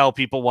just tell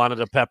people wanted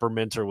to pepper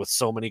Minter with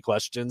so many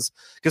questions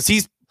because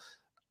he's.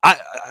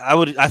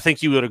 I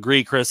think you would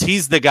agree, Chris.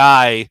 He's the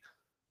guy.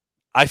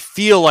 I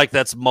feel like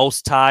that's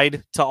most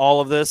tied to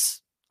all of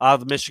this out of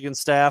the Michigan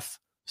staff.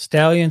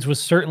 Stalions was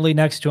certainly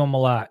next to him a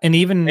lot, and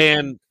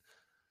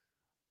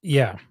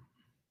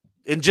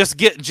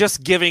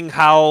just giving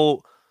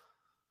how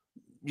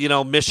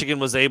Michigan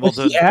was able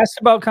to. He asked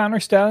about Connor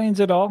Stalions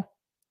at all?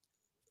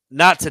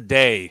 Not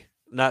today,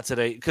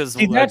 because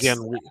again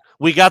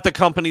we got the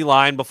company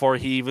line before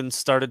he even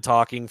started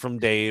talking from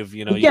Dave.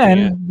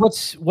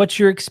 What's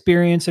your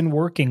experience in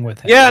working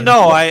with him? Yeah,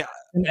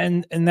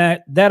 and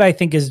that I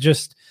think is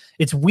just.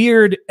 It's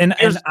weird, and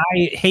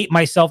I hate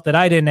myself that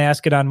I didn't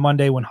ask it on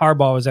Monday when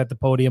Harbaugh was at the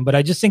podium, but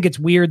I just think it's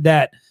weird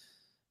that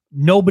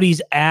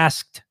nobody's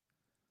asked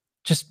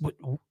just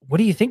what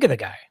do you think of the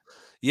guy?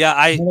 Yeah,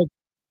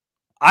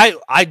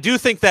 I do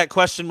think that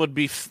question would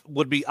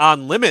be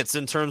on limits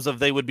in terms of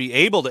they would be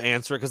able to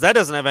answer it because that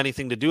doesn't have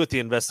anything to do with the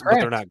investment,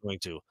 but they're not going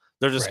to.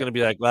 They're just going to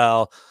be like,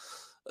 well,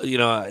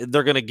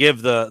 they're going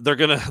to they're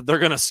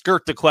going to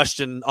skirt the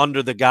question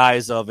under the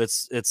guise of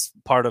it's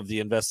part of the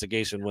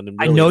investigation. When really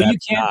I know you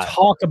can't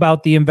talk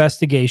about the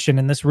investigation,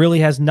 and this really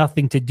has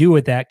nothing to do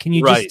with that. Can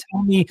you just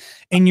tell me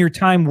in your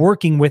time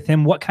working with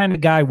him, what kind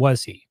of guy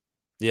was he?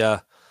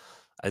 Yeah,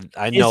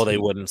 I know they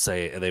wouldn't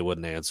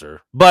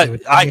answer,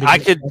 but I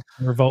could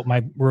revoke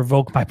my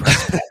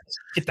press pass.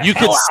 Get the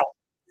hell out.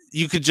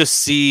 You could just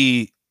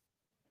see.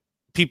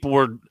 People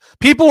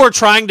were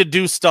trying to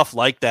do stuff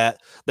like that.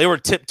 They were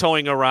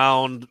tiptoeing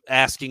around,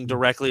 asking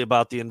directly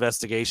about the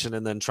investigation,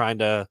 and then trying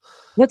to.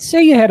 Let's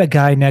say you had a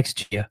guy next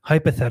to you,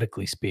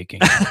 hypothetically speaking.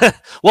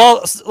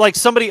 Well, like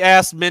somebody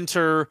asked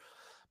Minter,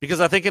 because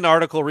I think an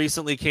article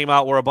recently came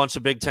out where a bunch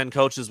of Big Ten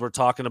coaches were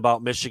talking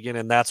about Michigan,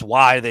 and that's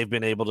why they've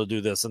been able to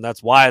do this, and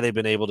that's why they've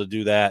been able to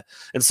do that.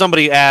 And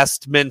somebody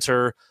asked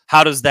Minter,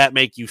 how does that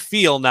make you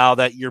feel now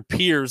that your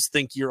peers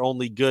think you're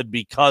only good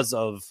because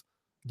of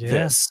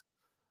this?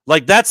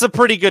 Like, that's a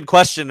pretty good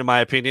question, in my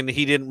opinion.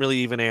 He didn't really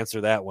even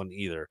answer that one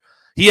either.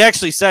 He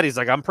actually said, he's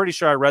like, I'm pretty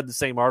sure I read the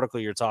same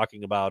article you're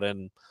talking about,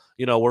 and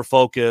we're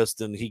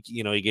focused. And he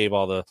gave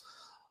all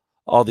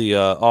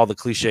the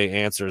cliche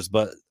answers.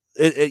 But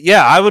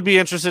I would be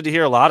interested to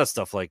hear a lot of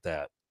stuff like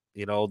that.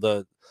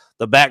 The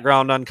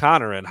background on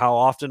Connor and how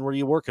often were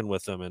you working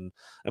with him? And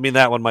I mean,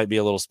 that one might be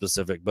a little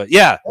specific, but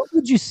yeah. What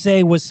would you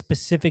say was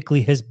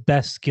specifically his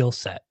best skill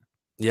set?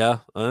 Yeah.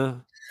 I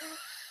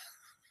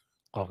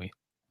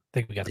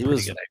think we got a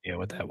pretty good idea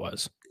what that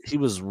was. He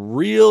was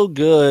real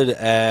good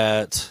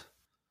at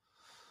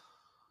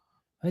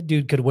That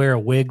dude could wear a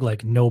wig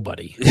like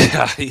nobody.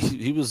 Yeah,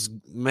 he was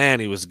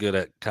good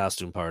at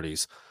costume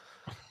parties.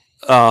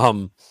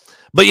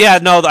 But yeah,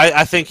 no,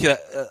 I think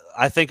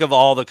of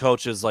all the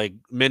coaches, like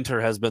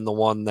Minter has been the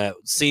one that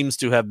seems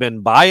to have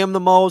been by him the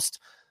most,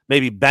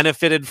 maybe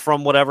benefited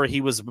from whatever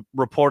he was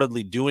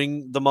reportedly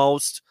doing the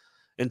most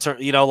in turn,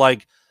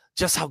 like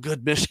just how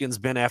good Michigan's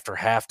been after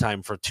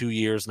halftime for 2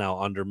 years now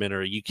under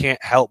Minter. You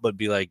can't help but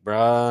be like,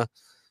 bruh,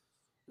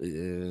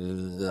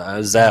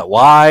 is that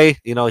why?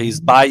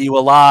 He's by you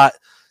a lot.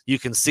 You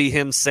can see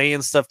him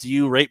saying stuff to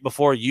you right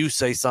before you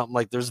say something.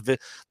 Like there's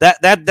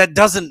that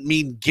doesn't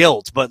mean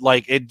guilt, but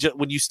like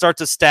when you start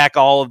to stack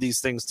all of these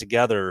things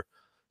together,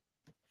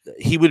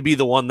 he would be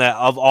the one that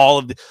of all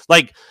of the,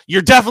 like,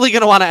 you're definitely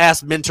going to want to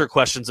ask Minter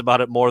questions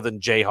about it more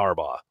than Jay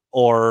Harbaugh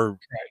or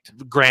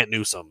Grant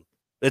Newsom.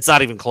 It's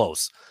not even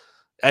close.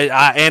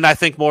 And I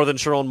think more than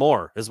Sharon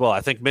Moore as well.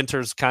 I think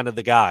Minter's kind of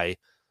the guy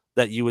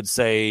that you would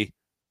say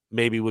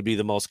maybe would be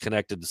the most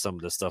connected to some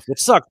of this stuff,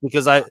 which sucks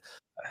because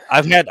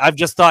I've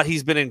just thought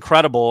he's been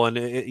incredible.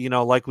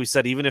 And, like we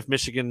said, even if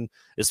Michigan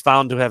is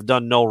found to have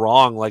done no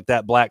wrong, like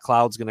that black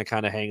cloud's going to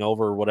kind of hang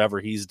over whatever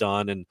he's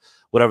done and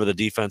whatever the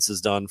defense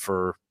has done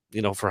for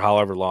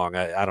however long.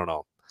 I don't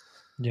know.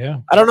 Yeah.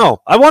 I don't know.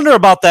 I wonder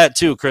about that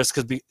too, Chris,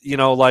 because,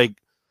 like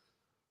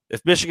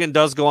if Michigan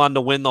does go on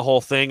to win the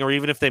whole thing, or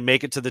even if they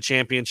make it to the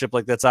championship,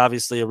 like that's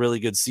obviously a really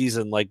good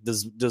season. Like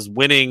does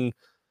winning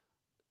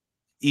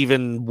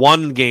even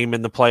one game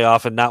in the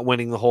playoff and not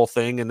winning the whole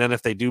thing, and then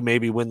if they do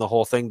maybe win the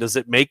whole thing, does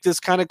it make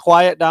this kind of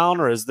quiet down,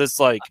 or is this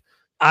like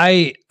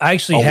I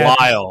actually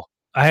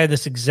I had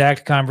this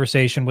exact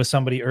conversation with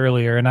somebody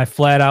earlier, and I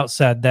flat out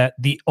said that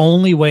the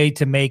only way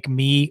to make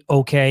me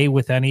okay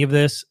with any of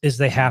this is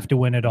they have to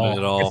win it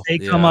all. If they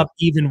come up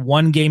even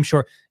one game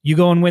short, you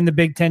go and win the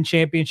Big Ten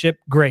championship,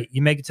 great.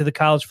 You make it to the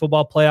college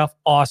football playoff,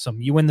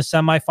 awesome. You win the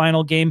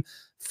semifinal game,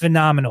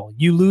 phenomenal.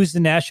 You lose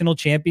the national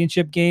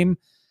championship game,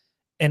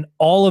 and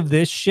all of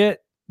this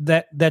shit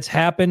that's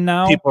happened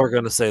now. People are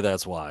going to say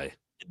that's why.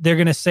 They're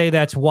going to say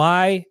that's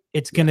why.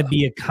 It's going to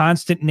be a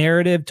constant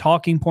narrative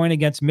talking point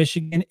against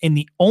Michigan. And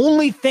the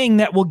only thing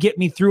that will get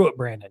me through it,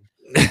 Brandon,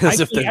 I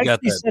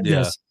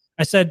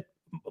said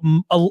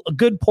a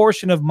good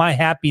portion of my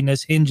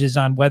happiness hinges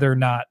on whether or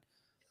not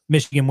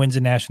Michigan wins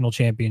a national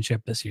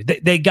championship this year.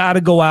 They got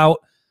to go out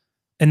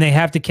and they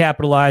have to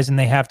capitalize and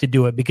they have to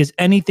do it, because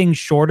anything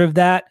short of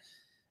that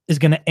is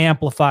going to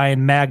amplify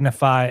and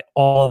magnify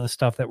all of the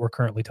stuff that we're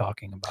currently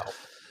talking about.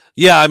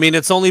 Yeah, I mean,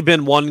 it's only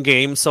been one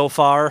game so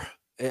far.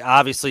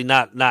 Obviously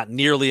not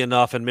nearly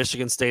enough, and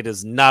Michigan State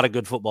is not a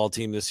good football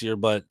team this year,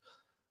 but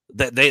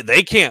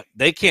they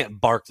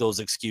can't bark those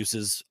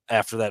excuses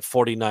after that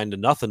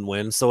 49-0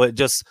 win. So it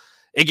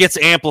gets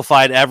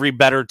amplified every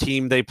better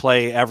team they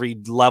play, every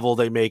level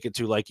they make it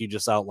to, like you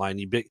just outlined.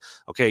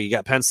 You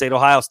got Penn State,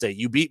 Ohio State.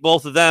 You beat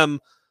both of them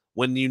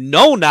when you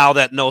know now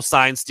that no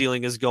sign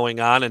stealing is going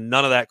on and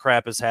none of that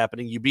crap is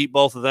happening. You beat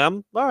both of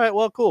them. All right,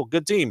 well, cool,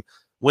 good team.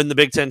 Win the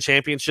Big Ten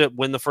championship,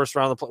 win the first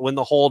round, win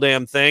the whole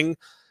damn thing.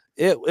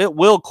 It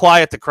will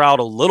quiet the crowd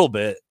a little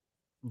bit,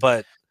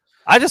 but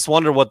I just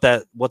wonder what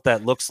that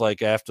looks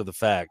like after the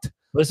fact.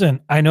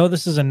 Listen, I know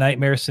this is a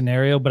nightmare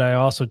scenario, but I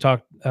also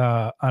talked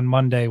on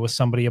Monday with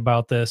somebody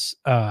about this.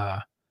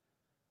 At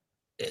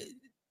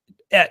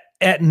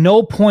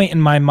no point in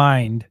my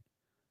mind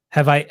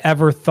have I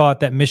ever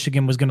thought that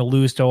Michigan was going to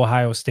lose to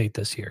Ohio State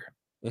this year.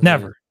 Mm-hmm.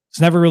 Never. It's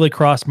never really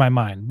crossed my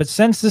mind. But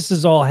since this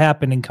has all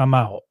happened and come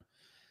out,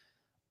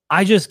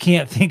 I just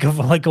can't think of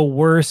like a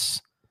worse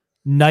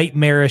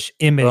nightmarish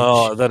image.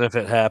 Oh, then if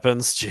it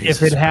happens,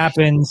 Jesus. If it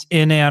happens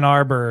in Ann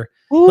Arbor.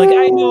 Ooh. Like,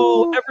 I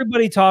know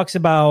everybody talks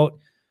about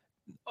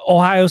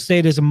Ohio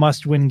State is a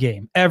must-win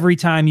game. Every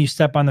time you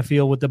step on the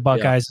field with the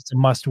Buckeyes, It's a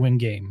must-win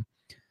game.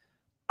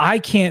 I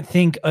can't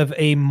think of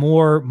a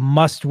more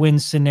must-win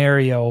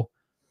scenario.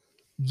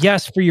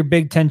 Yes, for your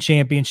Big Ten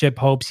championship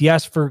hopes.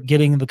 Yes, for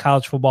getting the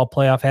college football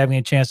playoff, having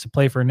a chance to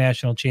play for a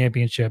national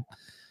championship.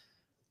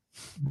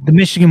 The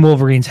Michigan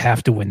Wolverines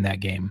have to win that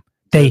game.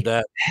 They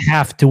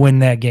have to win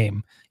that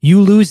game.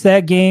 You lose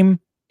that game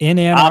in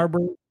Ann Arbor.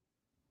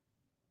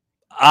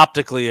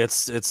 Optically,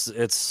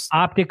 it's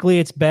optically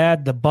it's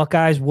bad. The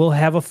Buckeyes will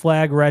have a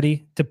flag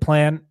ready to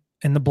plant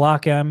in the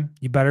Block M.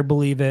 You better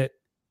believe it.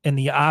 And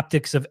the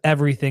optics of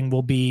everything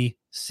will be,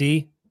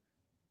 see,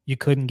 you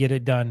couldn't get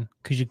it done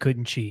because you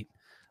couldn't cheat.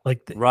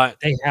 Like right.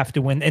 They have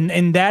to win.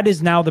 And that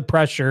is now the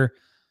pressure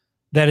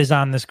that is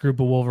on this group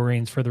of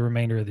Wolverines for the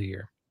remainder of the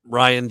year.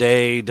 Ryan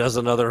Day does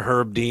another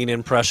Herb Dean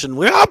impression.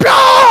 We beat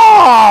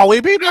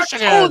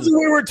Michigan. I told you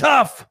we were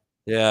tough.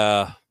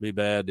 Yeah, be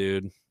bad,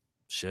 dude.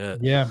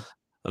 Shit. Yeah. I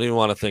don't even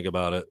want to think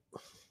about it.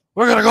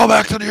 We're going to go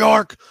back to New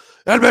York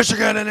and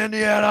Michigan and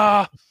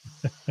Indiana.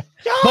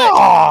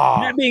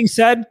 That being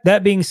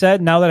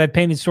said, now that I've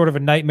painted sort of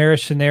a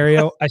nightmarish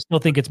scenario, I still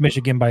think it's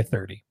Michigan by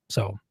 30.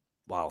 So,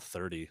 wow,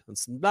 30.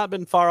 It's not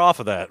been far off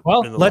of that.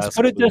 Well, let's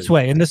put it this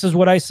way, and this is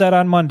what I said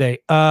on Monday.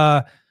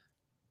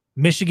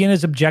 Michigan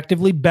is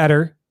objectively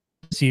better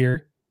this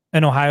year,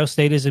 and Ohio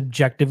State is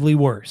objectively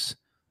worse.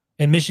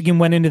 And Michigan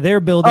went into their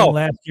building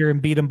last year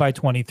and beat them by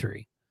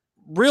 23.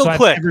 Real so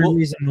quick. I have every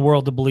reason in the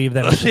world to believe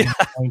that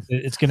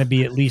it's going to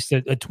be at least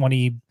a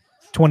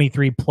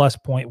 23 plus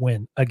point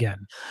win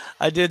again.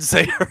 I did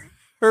say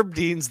Herb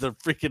Dean's the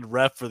freaking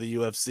ref for the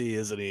UFC,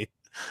 isn't he?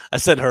 I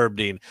said Herb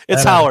Dean.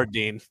 It's Howard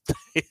Dean.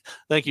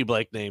 Thank you,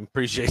 Blake Name.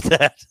 Appreciate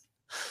that.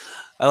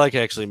 I like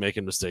actually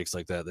making mistakes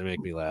like that. They make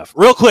me laugh.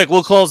 Real quick,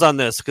 we'll close on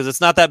this because it's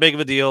not that big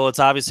of a deal. It's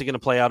obviously going to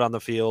play out on the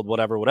field,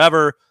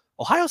 whatever.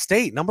 Ohio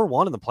State,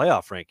 #1 in the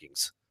playoff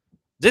rankings.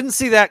 Didn't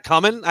see that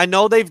coming. I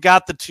know they've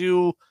got the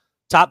 2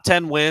 top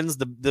 10 wins,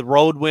 the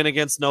road win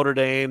against Notre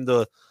Dame,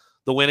 the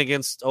win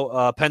against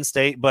Penn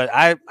State, but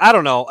I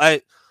don't know.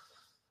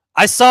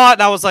 I saw it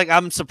and I was like,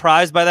 I'm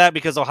surprised by that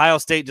because Ohio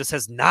State just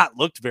has not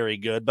looked very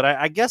good. But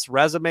I guess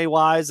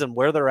resume-wise and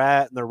where they're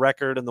at and their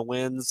record and the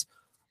wins,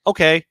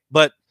 okay.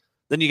 But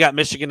then you got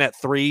Michigan at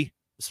 3,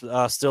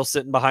 still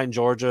sitting behind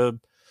Georgia.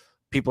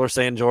 People are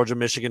saying Georgia,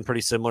 Michigan,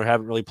 pretty similar.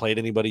 Haven't really played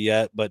anybody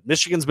yet. But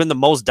Michigan's been the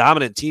most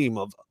dominant team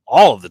of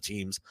all of the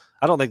teams.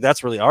 I don't think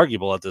that's really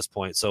arguable at this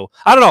point. So,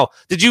 I don't know.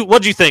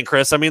 What'd you think,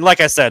 Chris? I mean,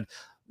 like I said,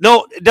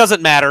 no, it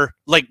doesn't matter,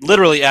 like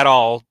literally at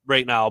all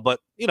right now. But,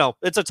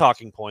 it's a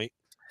talking point.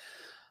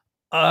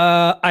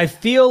 I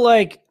feel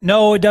like,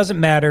 no, it doesn't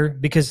matter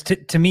because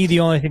to me, the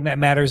only thing that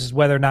matters is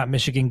whether or not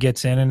Michigan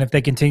gets in. And if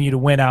they continue to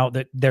win out,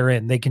 that they're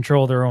in. They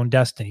control their own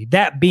destiny.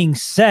 That being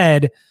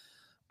said,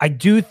 I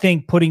do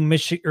think putting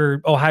Michigan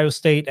or Ohio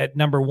State at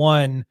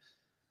 #1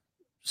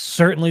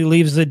 certainly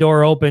leaves the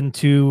door open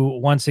to,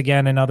 once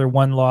again, another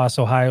one-loss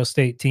Ohio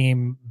State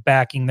team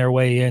backing their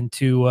way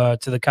into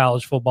to the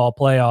college football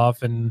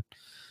playoff. And,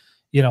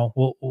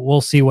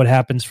 we'll see what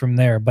happens from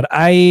there. But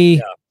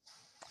the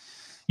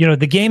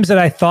games that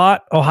I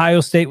thought Ohio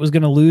State was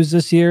going to lose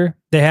this year,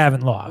 they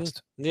haven't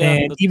lost. Yeah,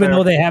 and even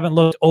though they haven't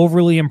looked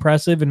overly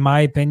impressive, in my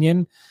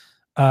opinion,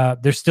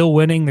 they're still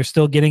winning. They're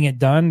still getting it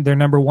done. They're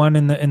 #1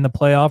 in the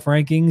playoff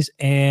rankings.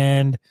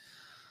 And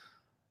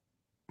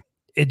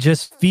it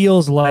just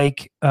feels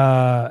like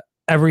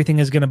everything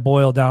is going to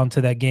boil down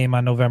to that game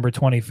on November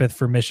 25th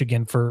for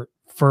Michigan for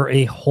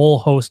a whole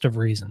host of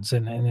reasons.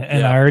 And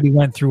I already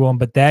went through them,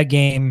 but that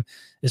game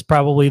is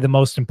probably the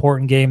most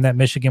important game that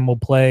Michigan will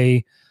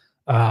play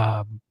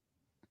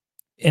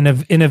in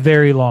a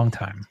very long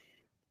time.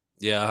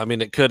 Yeah, I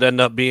mean, it could end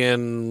up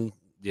being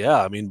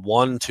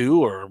 1-2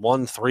 or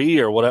 1-3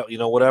 or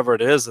whatever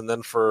it is, and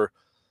then for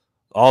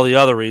all the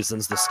other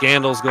reasons, the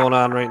scandals going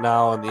on right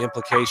now and the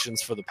implications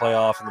for the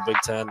playoff and the Big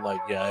Ten,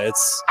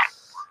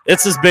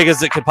 it's as big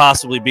as it could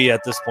possibly be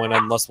at this point,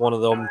 unless one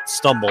of them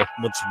stumble,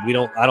 which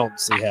I don't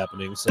see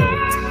happening. So,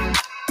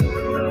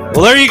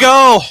 well, there you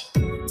go.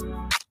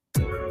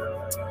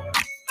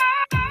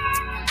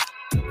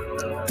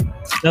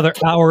 Another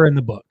hour in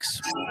the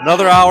books.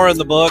 Another hour in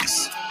the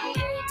books.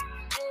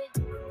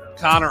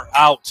 Connor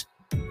out.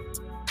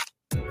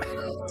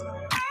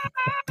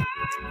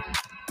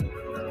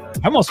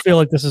 I almost feel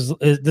like this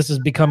has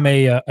become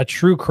a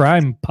true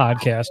crime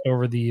podcast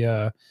over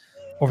the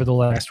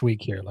last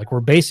week here. Like, we're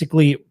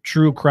basically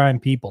true crime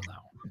people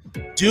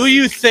now. Do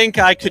you think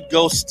I could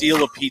go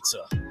steal a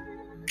pizza?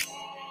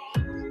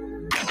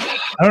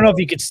 I don't know if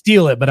you could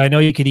steal it, but I know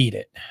you could eat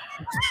it.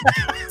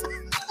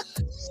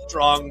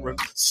 Strong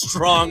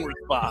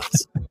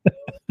response.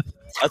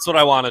 That's what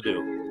I want to do.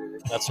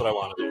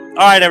 All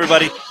right,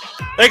 everybody.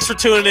 Thanks for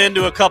tuning in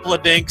to a couple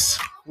of dinks.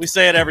 We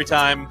say it every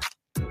time.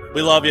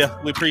 We love you.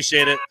 We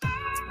appreciate it.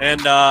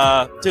 And,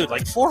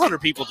 dude, 400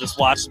 people just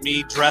watched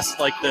me dressed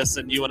like this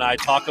and you and I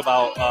talk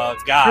about a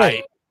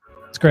guy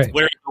It's great.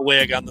 wearing a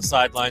wig on the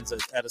sidelines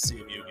at a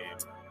CMU game.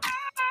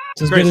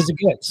 It's as good as it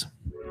gets.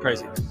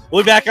 Crazy.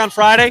 We'll be back on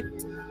Friday.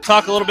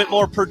 Talk a little bit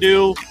more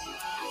Purdue.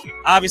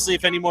 Obviously,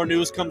 if any more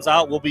news comes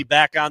out, we'll be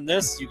back on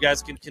this. You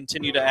guys can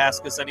continue to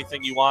ask us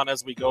anything you want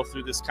as we go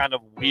through this kind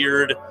of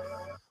weird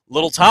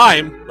little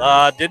time.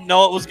 Didn't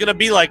know it was going to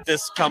be like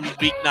this come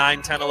week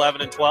 9, 10, 11,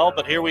 and 12,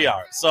 but here we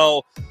are.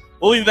 So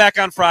we'll be back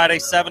on Friday,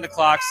 7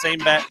 o'clock, same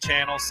bat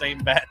channel, same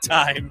bat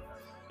time,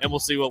 and we'll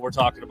see what we're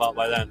talking about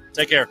by then.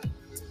 Take care.